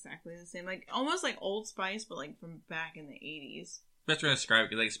exactly the same. Almost like Old Spice, but from back in the 80s. Best way to describe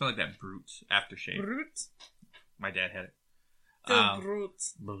it, because it smelled like that Brute aftershave. Brute. My dad had it.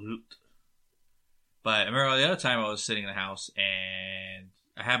 Brute. But I remember the other time I was sitting in the house and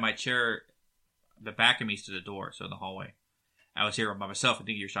I had my chair, the back of me to the door, so in the hallway. I was here by myself. I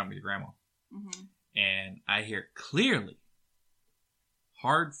think you were talking with your grandma. And I hear clearly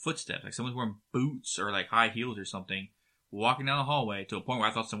hard footsteps, like someone's wearing boots or high heels or something, walking down the hallway to a point where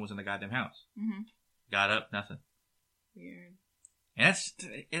I thought someone was in the goddamn house. Got up, nothing. Weird. And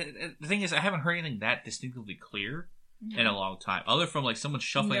the thing is, I haven't heard anything that distinctively clear in a long time, other from someone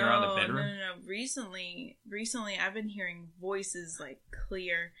shuffling around the bedroom. No. Recently, I've been hearing voices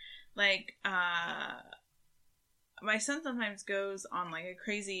clear. My son sometimes goes on a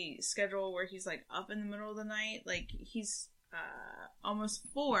crazy schedule where he's up in the middle of the night. He's almost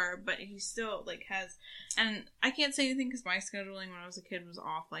 4, but he still has. And I can't say anything because my scheduling when I was a kid was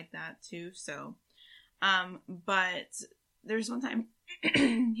off like that too. So, but there's one time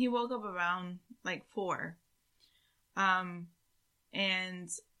he woke up around 4. And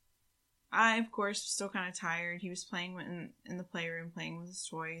I, of course, was still kind of tired. He was playing in the playroom, playing with his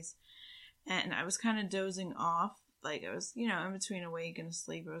toys. And I was kind of dozing off. I was, in between awake and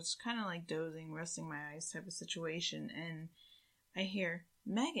asleep. I was kind of dozing, resting my eyes type of situation. And I hear,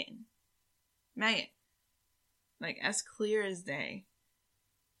 Megan. As clear as day.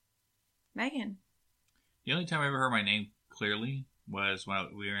 Megan. The only time I ever heard my name clearly was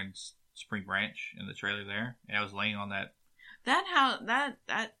when we were in Spring Branch in the trailer there, and I was laying on that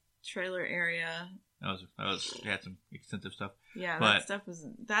trailer area. It had some extensive stuff. Yeah, that stuff was.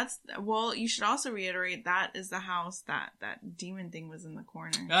 Well, you should also reiterate that is the house that demon thing was in the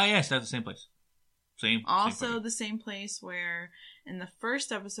corner. Oh yes, that's the same place. Same the same place where in the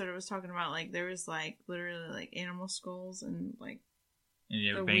first episode I was talking about there was literally animal skulls and and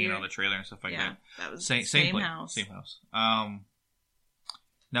you were banging on the trailer and stuff like that. That was same place, house. Same house.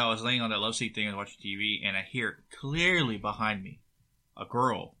 No, I was laying on that love seat thing and watching TV, and I hear clearly behind me a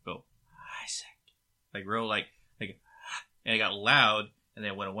girl go, Isaac. Real, and it got loud, and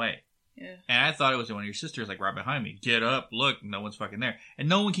then it went away. Yeah. And I thought it was one of your sisters, right behind me. Get up, look, no one's fucking there. And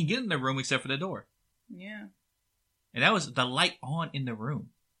no one can get in the room except for the door. Yeah. And that was the light on in the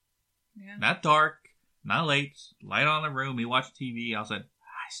room. Yeah. Not dark, not late, light on in the room. We watched TV, I was like,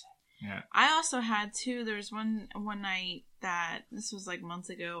 Isaac. Yeah. I also had, too, there was one night that, this was months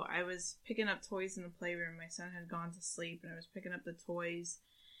ago, I was picking up toys in the playroom. My son had gone to sleep, and I was picking up the toys.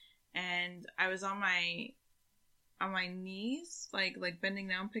 And I was on my knees, bending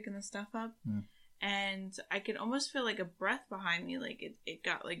down, picking the stuff up. And I could almost feel a breath behind me. It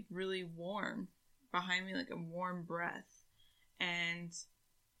got really warm behind me, a warm breath. And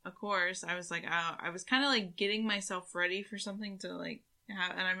of course, I was I was kind of getting myself ready for something to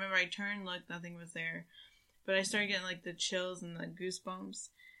have. And I remember I turned, looked, nothing was there. But I started getting the chills and the goosebumps.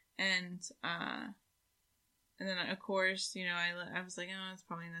 And then, of course, I was oh, it's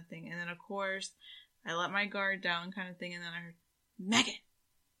probably nothing. And then, of course, I let my guard down kind of thing. And then I heard,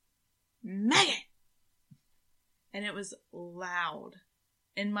 Megan! And it was loud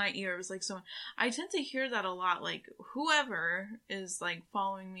in my ear. It was someone. I tend to hear that a lot. Whoever is,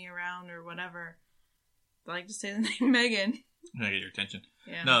 following me around or whatever, I like to say the name Megan. To get your attention.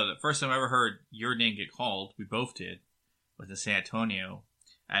 Yeah. No, the first time I ever heard your name get called, we both did, was in San Antonio.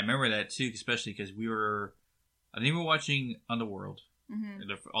 I remember that, too, especially because I think we were watching Underworld,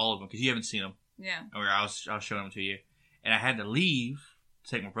 all of them, because you haven't seen them. Yeah. Or I was showing them to you. And I had to leave to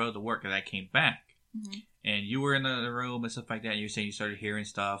take my brother to work, and I came back. Mm-hmm. And you were in the room and stuff like that. And you were saying you started hearing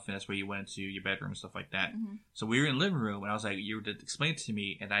stuff, and that's where you went to your bedroom and stuff like that. Mm-hmm. So we were in the living room, and I was like, you were to explain it to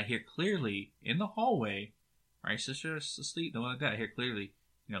me, and I hear clearly in the hallway, right, sister's asleep, no one like that. I hear clearly,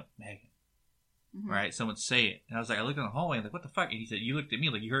 Megan. Mm-hmm. Right? Someone say it. And I was like, I looked in the hallway, and like, what the fuck? And he said, you looked at me,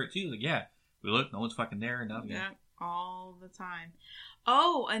 like, you heard it too? I was like, yeah. We looked, no one's fucking there, nothing. Yeah, all the time.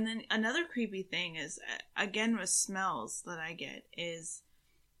 Oh, and then another creepy thing is, again, with smells that I get is,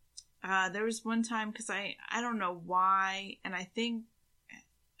 there was one time, because I don't know why, and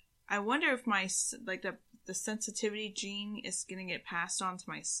I wonder if my, like, the sensitivity gene is going to get passed on to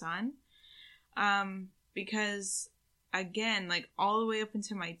my son, because, again, like, all the way up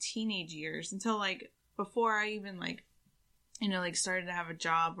into my teenage years, until, like, before I even, like, started to have a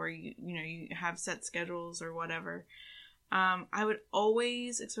job where you have set schedules or whatever. I would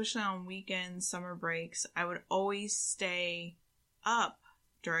always, especially on weekends, summer breaks, I would always stay up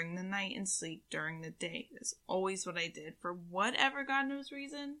during the night and sleep during the day. That's always what I did. For whatever God knows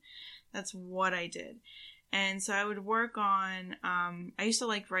reason, that's what I did. And so I would work on, I used to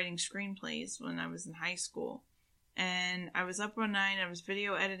like writing screenplays when I was in high school. And I was up one night, I was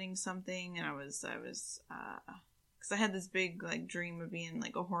video editing something, and I was, because I had this big, like, dream of being,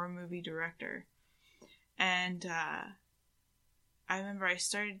 like, a horror movie director. And, I remember I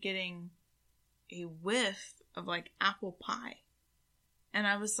started getting a whiff of, like, apple pie. And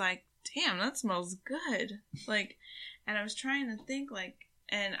I was like, damn, that smells good. Like, and I was trying to think, like,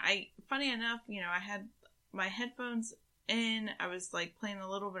 and funny enough, I had my headphones in, I was, like, playing a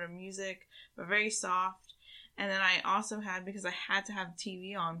little bit of music, but very soft. And then I also had, because I had to have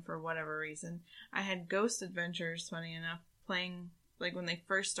TV on for whatever reason, I had Ghost Adventures, funny enough, playing, like, when they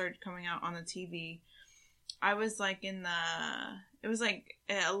first started coming out on the TV. I was, like, it was, like,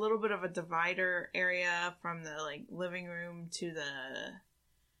 a little bit of a divider area from the, like, living room to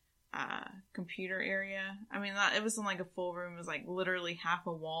the computer area. I mean, it wasn't, like, a full room. It was, like, literally half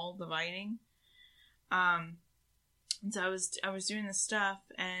a wall dividing. And so I was doing this stuff,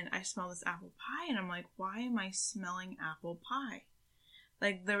 and I smelled this apple pie, and I'm like, why am I smelling apple pie?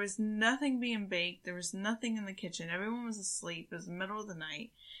 Like, there was nothing being baked, there was nothing in the kitchen, everyone was asleep, it was the middle of the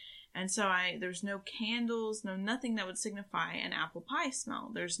night, and so there was no candles, nothing that would signify an apple pie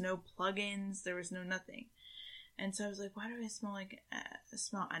smell. There's no plugins, there was no nothing. And so I was like, why do I smell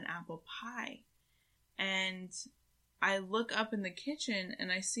an apple pie? And I look up in the kitchen,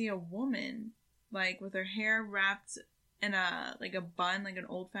 and I see a woman, like, with her hair wrapped in a bun, like an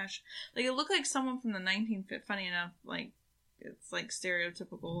old-fashioned, like, it looked like someone from the 1950s, funny enough, like, it's, like,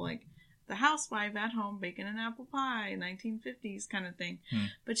 stereotypical, like, the housewife at home baking an apple pie, 1950s kind of thing.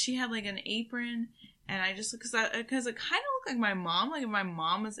 But she had, like, an apron, and I just, because it kind of looked like my mom, like, if my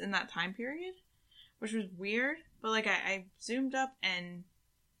mom was in that time period, which was weird, but, like, I zoomed up, and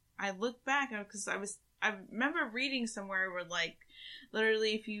I looked back, because I remember reading somewhere where, like,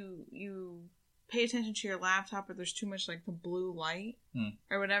 literally if you pay attention to your laptop or there's too much, like, the blue light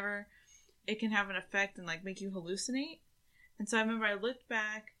or whatever, it can have an effect and, like, make you hallucinate. And so I remember I looked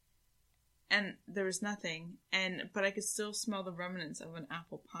back and there was nothing, but I could still smell the remnants of an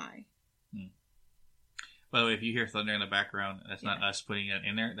apple pie. By the way, if you hear thunder in the background, that's not us putting it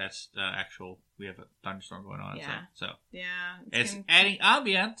in there. That's the actual, we have a thunderstorm going on. Yeah. So Yeah. it's adding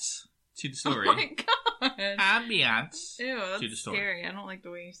ambience to the story. Oh my god. Ambience. Ew, that's to the story. scary. I don't like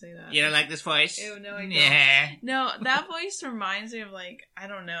the way you say that. You don't like this voice? Ew, no, I don't. Yeah. No, that voice reminds me of, like, I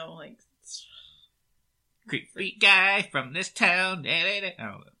don't know, like... Creepy guy from this town. I don't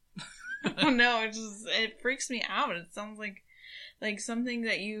know. Oh no, it freaks me out. It sounds like something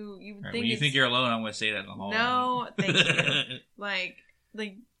that you would right, think. when you think you're alone, I'm going to say that in the hall. No, thank you. like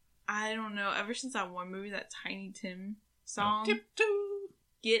I don't know. Ever since that one movie, that Tiny Tim song,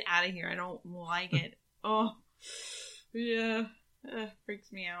 get out of here. I don't like it. Oh, yeah,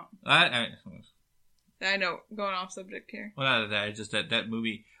 freaks me out. I know, going off subject here. Well, not that. It's just that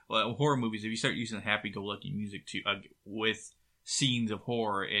movie. Well, horror movies. If you start using happy-go-lucky music with scenes of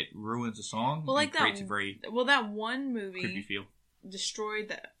horror, it ruins the song. Well, like creates a very that one movie creepy feel. Destroyed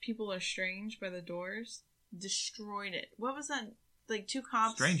that People Are Strange by The Doors. Destroyed it. What was that? Like, two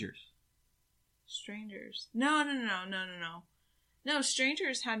cops. Strangers. No. No,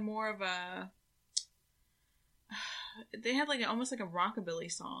 Strangers had more of a. They had almost like a rockabilly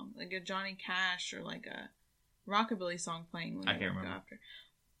song, like a Johnny Cash or like a rockabilly song playing. When I can't remember. After.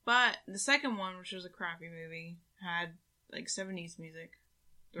 But the second one, which was a crappy movie, had like 70s music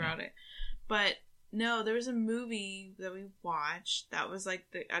throughout it. But no, there was a movie that we watched that was like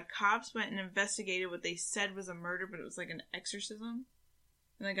cops went and investigated what they said was a murder, but it was like an exorcism,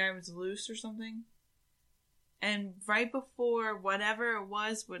 and the guy was loose or something. And right before whatever it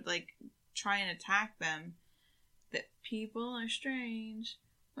was would like try and attack them. That people are strange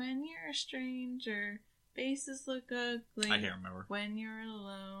when you're a stranger. Faces look ugly. I can't remember. When you're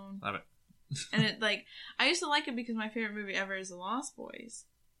alone. Love it. And it, like, I used to like it because my favorite movie ever is The Lost Boys.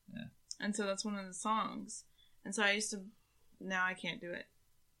 Yeah. And so that's one of the songs. And so I used to, now I can't do it.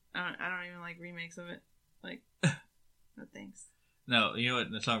 I don't even like remakes of it. Like, no thanks. No, you know what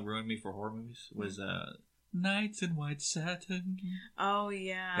the song ruined me for horror movies? Was, Nights in White Satin. Oh,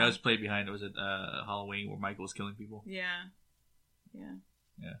 yeah. That was played behind, was it Halloween where Michael was killing people? Yeah. Yeah.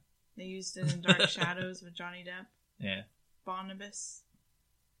 Yeah. They used it in Dark Shadows with Johnny Depp. Yeah. Barnabas.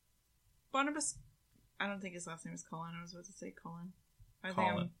 I don't think his last name is Colin. I was about to say Colin.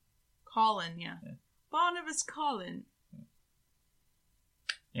 Colin, yeah. Barnabas Colin.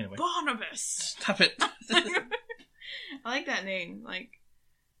 Anyway. Barnabas! Stop it. I like that name. Like,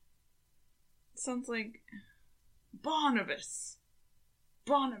 sounds like Barnabas.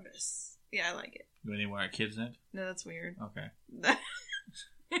 Barnabas. Yeah, I like it. You want any more kids in it? No, that's weird. Okay.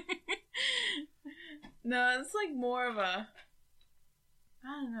 No, it's like more of a,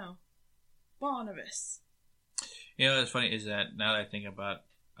 I don't know, Barnabas. You know what's funny is that now that I think about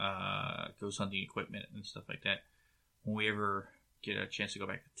ghost hunting equipment and stuff like that, when we ever get a chance to go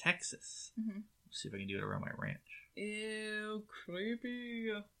back to Texas, see if I can do it around my ranch. Ew,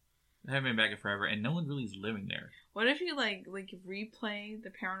 creepy. I haven't been back in forever, and no one really is living there. What if you like replay the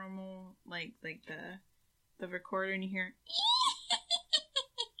paranormal, like the recorder, and you hear?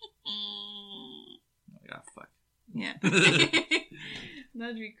 Oh, fuck. Yeah.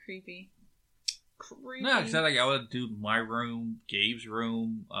 That'd be creepy. Creepy. No, because I would do my room, Gabe's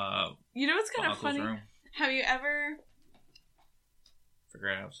room, you know what's kind of funny? room. Have you ever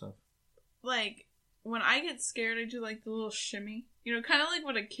Figure out stuff. Like, when I get scared, I do like the little shimmy. You know, kind of like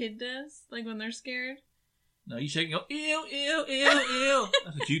what a kid does, like when they're scared. No, you shake and go, ew, ew, ew, ew.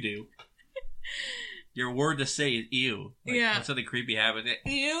 That's what you do. Your word to say is ew. Like, yeah. When something creepy happens,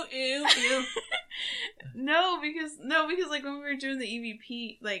 ew, ew, ew. No, because like when we were doing the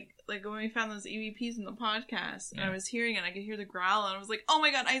EVP, like when we found those EVPs in the podcast, and I was hearing it, I could hear the growl, and I was like, oh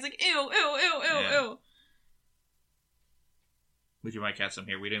my god, I was like, ew, ew, ew, ew, ew. But you might catch some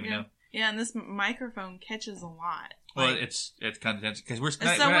here. We didn't even know. Yeah, and this microphone catches a lot. Well, like, it's kind of tense because we're.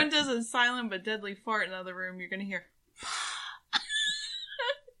 If someone does a silent but deadly fart in the other room, you're gonna hear.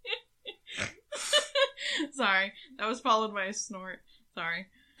 Sorry, that was followed by a snort. Sorry.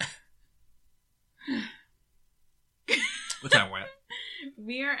 What time we're at?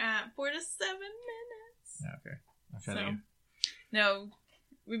 We are at 4 to 7 minutes. Yeah, okay. I'm trying to. No,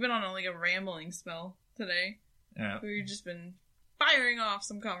 we've been on a rambling spell today. Yeah. We've just been firing off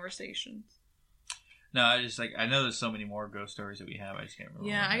some conversations. No, I know there's so many more ghost stories that we have. I just can't remember.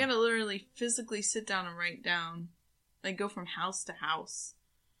 Yeah, I gotta literally physically sit down and write down, like go from house to house.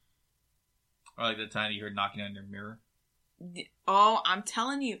 Or like the time you heard knocking on your mirror. Oh, I'm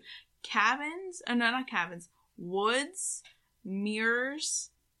telling you, cabins. Oh no, not cabins. Woods,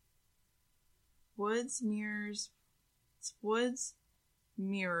 mirrors. Woods, mirrors.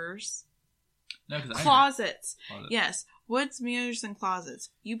 No, because closets. Yes, woods, mirrors, and closets.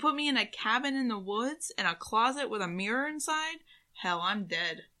 You put me in a cabin in the woods and a closet with a mirror inside. Hell, I'm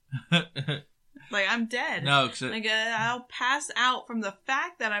dead. Like I'm dead. No, cause I'll pass out from the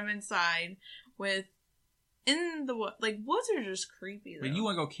fact that I'm inside with in the wood. Like woods are just creepy. Though. But you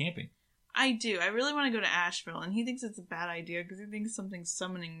want to go camping? I do. I really want to go to Asheville, and he thinks it's a bad idea because he thinks something's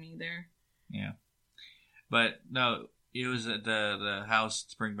summoning me there. Yeah, but no. It was at the house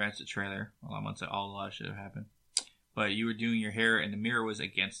Spring Branch, the trailer. Well, I'm gonna say all a lot should have happened. But you were doing your hair, and the mirror was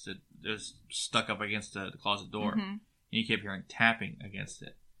against it. It was stuck up against the closet door, and you kept hearing tapping against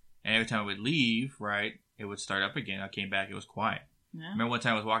it. And every time I would leave, right, it would start up again. I came back, it was quiet. Yeah. I remember one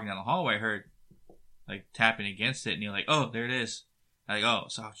time I was walking down the hallway, I heard like tapping against it, and you're like, "Oh, there it is." I'm like, "Oh,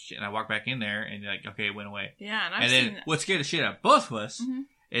 so shit!" And I walked back in there, and you're like, "Okay, it went away." Yeah, and then what scared the shit out of both of us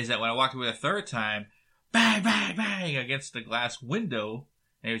is that when I walked away the third time. Bang, bang, bang against the glass window.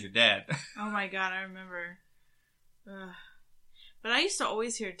 And it was your dad. Oh my god, I remember. Ugh. But I used to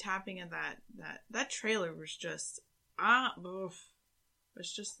always hear tapping at that trailer was just oof. It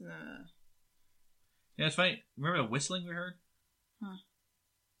was just Yeah, it's funny. Remember the whistling we heard? Huh.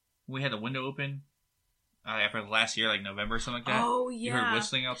 We had the window open after last year, like November or something like that. Oh yeah. You heard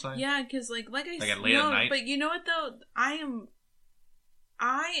whistling outside? Yeah, because like I said, late at night. But you know what though? I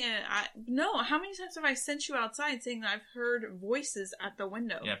no, how many times have I sent you outside saying that I've heard voices at the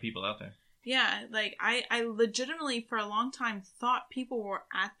window? Yeah, people out there. Yeah, like I legitimately for a long time thought people were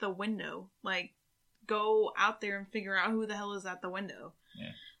at the window. Like, go out there and figure out who the hell is at the window.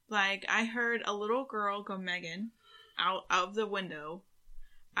 Yeah. Like, I heard a little girl go Megan out of the window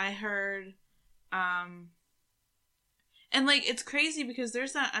I heard, and like it's crazy because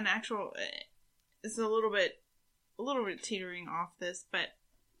there's not an actual. It's a little bit teetering off this, but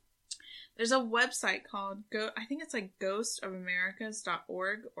there's a website called I think it's like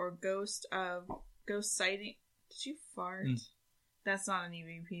ghostofamericas.org or ghost sighting. Did you fart? That's not an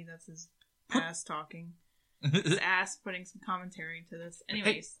EVP. That's his ass talking. His ass putting some commentary to this.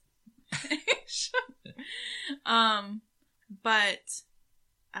 Anyways. But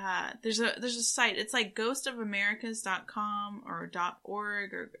there's a site. It's like ghostofamericas.com or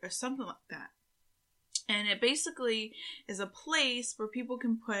 .org or something like that. And it basically is a place where people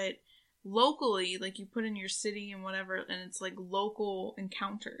can put locally, like you put in your city and whatever, and it's like local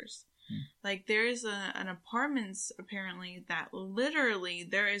encounters. Like there is an apartments apparently that literally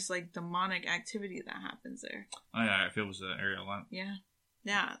there is like demonic activity that happens there. Oh yeah, if it was the area a lot.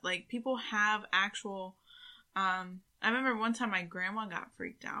 Yeah, like people have actual. I remember one time my grandma got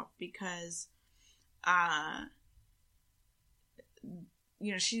freaked out because,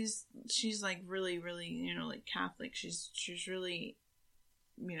 you know, she's like really like Catholic. She's really,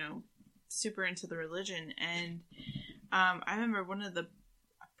 you know, super into the religion, and I remember one of the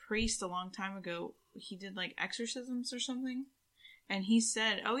priest a long time ago, he did like exorcisms or something, and he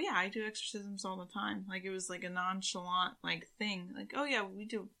said, "Oh yeah, I do exorcisms all the time." Like it was like a nonchalant like thing, like, "Oh yeah, we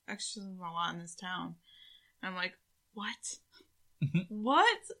do exorcisms a lot in this town." And I'm like, "What?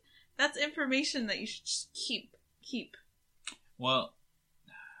 What? That's information that you should just keep." Well,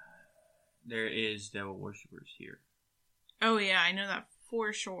 there is devil worshippers here. Oh yeah, I know that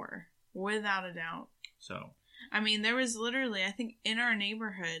for sure, without a doubt. So. I mean, there was literally, I think, in our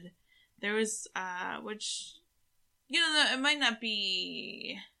neighborhood, there was, which, you know, it might not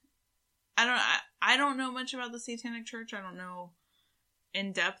be, I don't know much about the Satanic Church. I don't know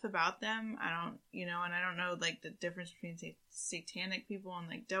in depth about them. I don't, you know, and I don't know, like, the difference between satanic people and,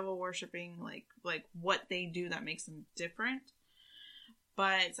 like, devil worshipping, like what they do that makes them different.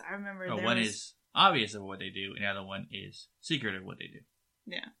 But I remember one is obvious of what they do, and the other one is secret of what they do.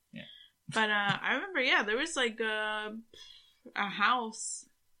 Yeah. But I remember, there was like a house,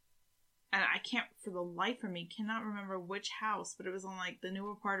 and I can't, for the life of me, cannot remember which house, but it was on like the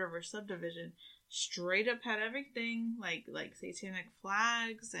newer part of our subdivision. Straight up had everything, like satanic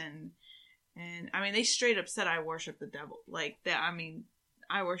flags, and I mean, they straight up said I worship the devil, like that. I mean,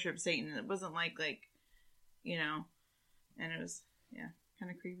 I worship Satan. It wasn't like you know, and it was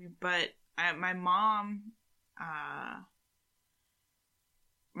kind of creepy. But my mom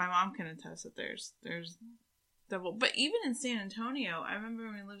can attest that there's devil. But even in San Antonio, I remember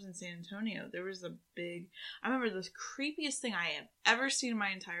when we lived in San Antonio, there was I remember the creepiest thing I have ever seen in my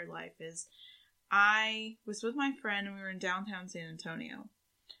entire life is I was with my friend and we were in downtown San Antonio.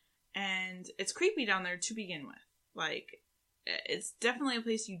 And it's creepy down there to begin with. Like, it's definitely a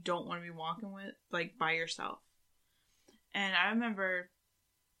place you don't want to be walking with, like, by yourself. And I remember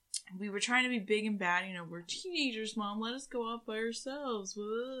we were trying to be big and bad, you know, we're teenagers, Mom, let us go out by ourselves,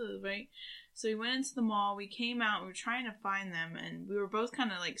 right? So we went into the mall, we came out, we were trying to find them, and we were both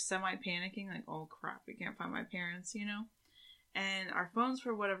kind of like semi-panicking, like, oh crap, we can't find my parents, you know? And our phones,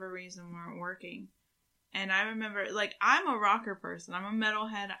 for whatever reason, weren't working. And I remember, like, I'm a rocker person, I'm a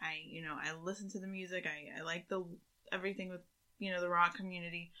metalhead, I listen to the music, I like everything with, you know, the rock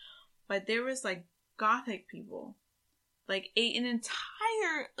community, but there was, like, gothic people. Like, an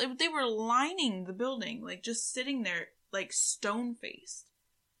entire, like, they were lining the building, like, just sitting there, like, stone-faced.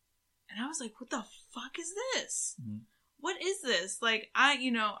 And I was like, what the fuck is this? Mm-hmm. What is this? Like,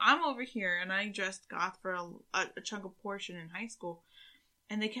 I'm over here, and I dressed goth for a chunk of portion in high school,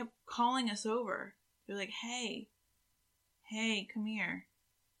 and they kept calling us over. They're like, hey, come here.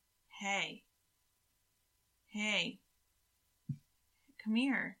 Hey, come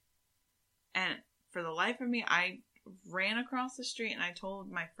here. And for the life of me, I ran across the street and I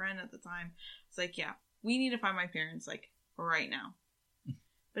told my friend at the time, it's like, yeah, we need to find my parents, like, right now.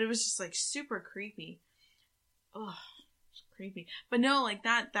 But it was just, like, super creepy. Ugh, it's creepy. But no, like,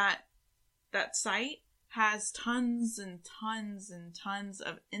 that site has tons and tons and tons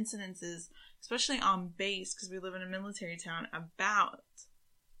of incidences, especially on base, because we live in a military town, about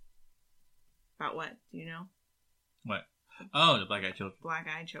what? Do you know? What? Oh, the black-eyed children.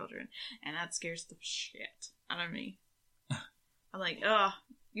 Black-eyed children. And that scares the shit out of me. I'm like, ugh,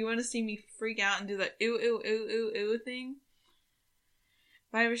 you want to see me freak out and do the ooh thing?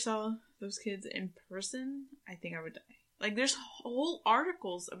 If I ever saw those kids in person, I think I would die. Like, there's whole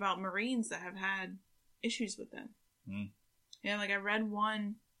articles about Marines that have had issues with them. Mm. Yeah, like, I read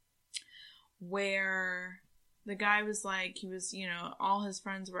one where the guy was like, he was, you know, all his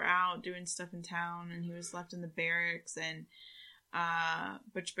friends were out doing stuff in town, and he was left in the barracks, and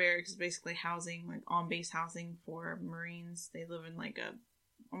Butch Barracks is basically housing, like on-base housing for Marines. They live in like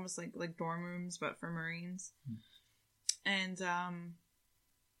almost like dorm rooms, but for Marines. And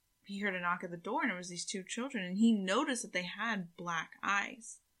he heard a knock at the door, and it was these two children, and he noticed that they had black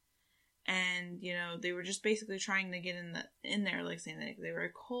eyes. And, you know, they were just basically trying to get in there, like saying that they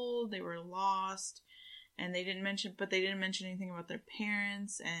were cold, they were lost, and they didn't mention anything about their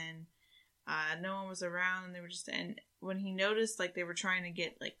parents, and no one was around, and they were just, and when he noticed, like, they were trying to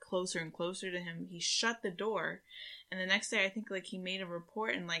get, like, closer and closer to him, he shut the door, and the next day, I think, like, he made a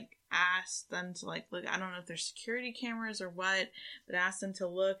report and, like, asked them to, like, look, I don't know if there's security cameras or what, but asked them to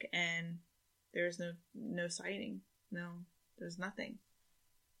look, and there was no sighting. No, there's nothing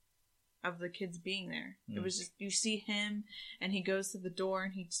of the kids being there. It was just, you see him, and he goes to the door,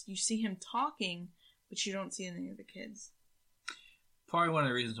 and you see him talking, but you don't see any of the kids. Probably one of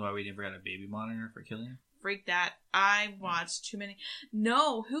the reasons why we never got a baby monitor for Killian. Freak that. I watched too many.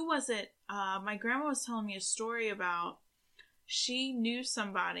 No, who was it? My grandma was telling me a story about, she knew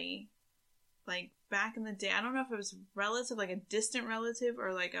somebody, like, back in the day. I don't know if it was relative, like a distant relative,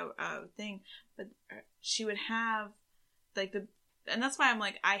 or like a thing, but she would have, like, and that's why I'm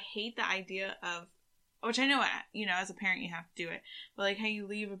like, I hate the idea of, which I know, you know, as a parent you have to do it, but like how you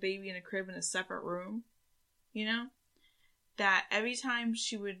leave a baby in a crib in a separate room, you know? That every time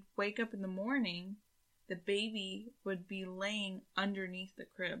she would wake up in the morning, the baby would be laying underneath the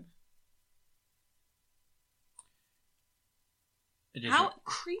crib. How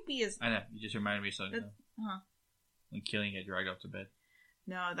creepy is that? I know, you just reminded me of something. When Killian got dragged off to bed.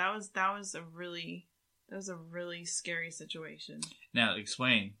 No, that was a really scary situation. Now,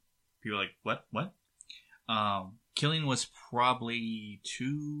 explain. People are like, what? Killian was probably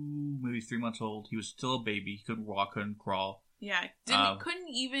 2, maybe 3 months old. He was still a baby. He couldn't walk, couldn't crawl. Yeah, couldn't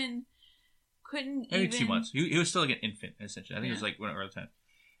even. Maybe 2 months. He was still like an infant, essentially. I think it was like one early time.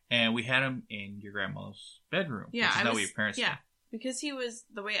 And we had him in your grandma's bedroom. Yeah, which is not what your parents did. Because he was,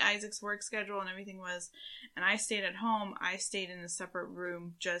 the way Isaac's work schedule and everything was, and I stayed at home, I stayed in a separate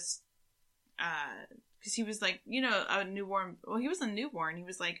room just, because he was like, you know, a newborn, well, he was a newborn, he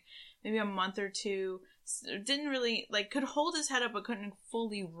was like, maybe a month or two, didn't really, like, could hold his head up, but couldn't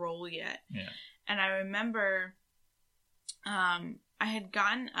fully roll yet. Yeah. And I remember, I had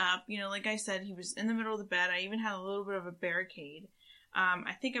gotten up, you know, like I said, he was in the middle of the bed, I even had a little bit of a barricade.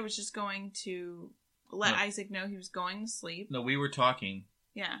 I think I was just going to let Isaac know he was going to sleep. No, we were talking.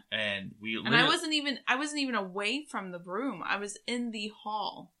 Yeah. And I wasn't even away from the room. I was in the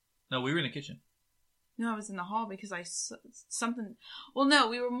hall. No, we were in the kitchen. No, I was in the hall because well, no,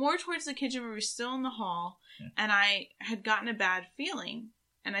 we were more towards the kitchen. We were still in the hall, and I had gotten a bad feeling,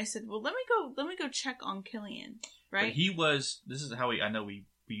 and I said, well, let me go check on Killian, right? But this is how I know we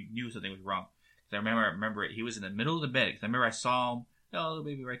knew something was wrong. Because I remember it, he was in the middle of the bed. Because I remember I saw him, oh,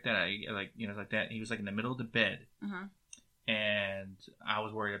 baby, right there, like, you know, like that. He was like in the middle of the bed. Uh-huh. And I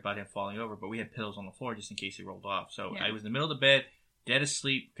was worried about him falling over, but we had pillows on the floor just in case he rolled off. So I was in the middle of the bed, dead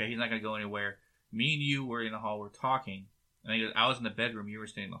asleep. Okay, he's not going to go anywhere. Me and you were in the hall, we're talking. And I was in the bedroom, you were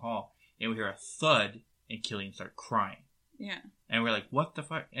staying in the hall. And we hear a thud, and Killian started crying. Yeah. And we're like, what the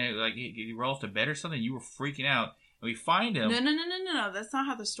fuck? And like, he rolled off to bed or something? You were freaking out. And we find him. No. That's not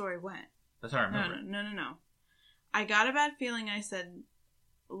how the story went. That's how I remember it. No. I got a bad feeling. I said,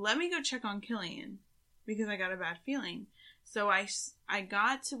 let me go check on Killian. Because I got a bad feeling. So I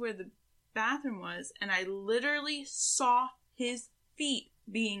got to where the bathroom was, and I literally saw his feet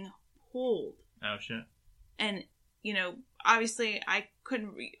being pulled. Oh, shit. And, you know, obviously I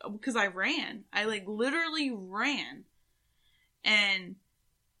couldn't because I ran. I, like, literally ran. And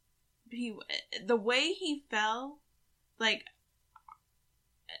the way he fell, like,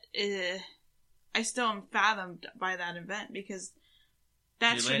 I still am fathomed by that event because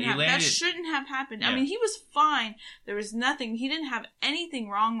that shouldn't have happened. Yeah. I mean, he was fine. There was nothing. He didn't have anything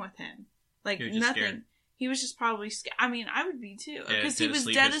wrong with him. Like, nothing. Scared. He was just probably scared. I mean, I would be too. Because he was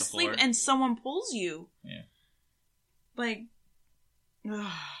dead asleep and someone pulls you. Yeah. Like,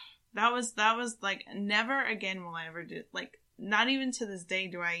 that was like, never again will I ever do, like, not even to this day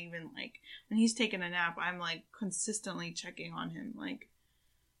do I even, like, when he's taking a nap, I'm, like, consistently checking on him, like.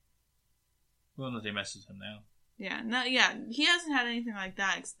 Well, nothing messes him now. Yeah, no, yeah, he hasn't had anything like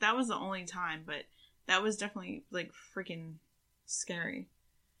that. That was the only time, but that was definitely, like, freaking scary.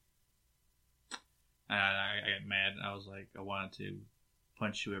 I got mad. I was like, I wanted to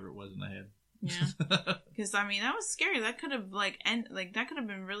punch whoever it was in the head. Yeah, because I mean that was scary. That could have that could have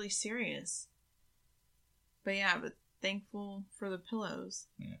been really serious. But yeah, but thankful for the pillows.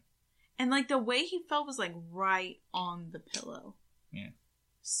 Yeah, and like the way he fell was like right on the pillow. Yeah,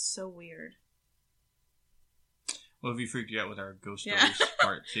 so weird. Well, if you freaked you out with our ghost Yeah. stories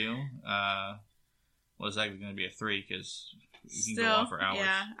part 2, well, it's actually going to be a 3 because you can go on for hours.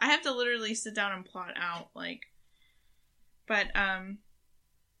 Yeah, I have to literally sit down and plot out, like, but,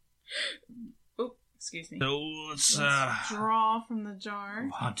 oh, excuse me. So let's draw from the jar.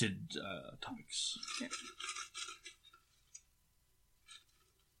 haunted topics. Yeah.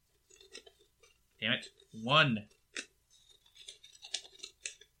 Damn it. 1.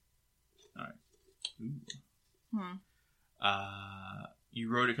 Alright. Ooh. You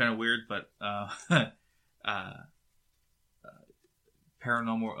wrote it kind of weird, but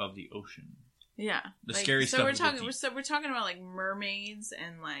paranormal of the ocean. Yeah. The scary stuff. We're talking about like mermaids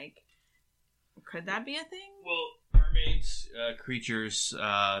and like, could that be a thing? Well, mermaids, creatures,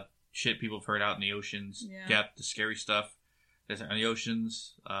 shit people have heard out in the oceans. Yeah. Depth, the scary stuff that's in the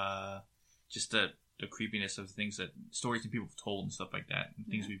oceans. Just the creepiness of things that stories that people have told and stuff like that, and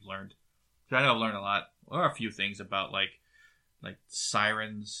things we've learned. So I know I've learned a lot, or a few things about like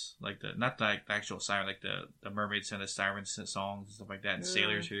sirens, like not the actual siren, like the mermaids send the sirens songs and stuff like that, and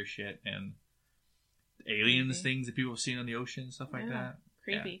sailors hear shit, and aliens things that people have seen on the ocean and stuff like that.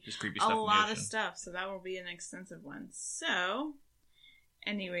 Creepy. Yeah, just creepy stuff. A lot of stuff, so that will be an extensive one. So,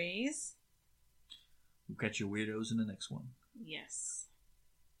 anyways, we'll catch you weirdos in the next one. yes.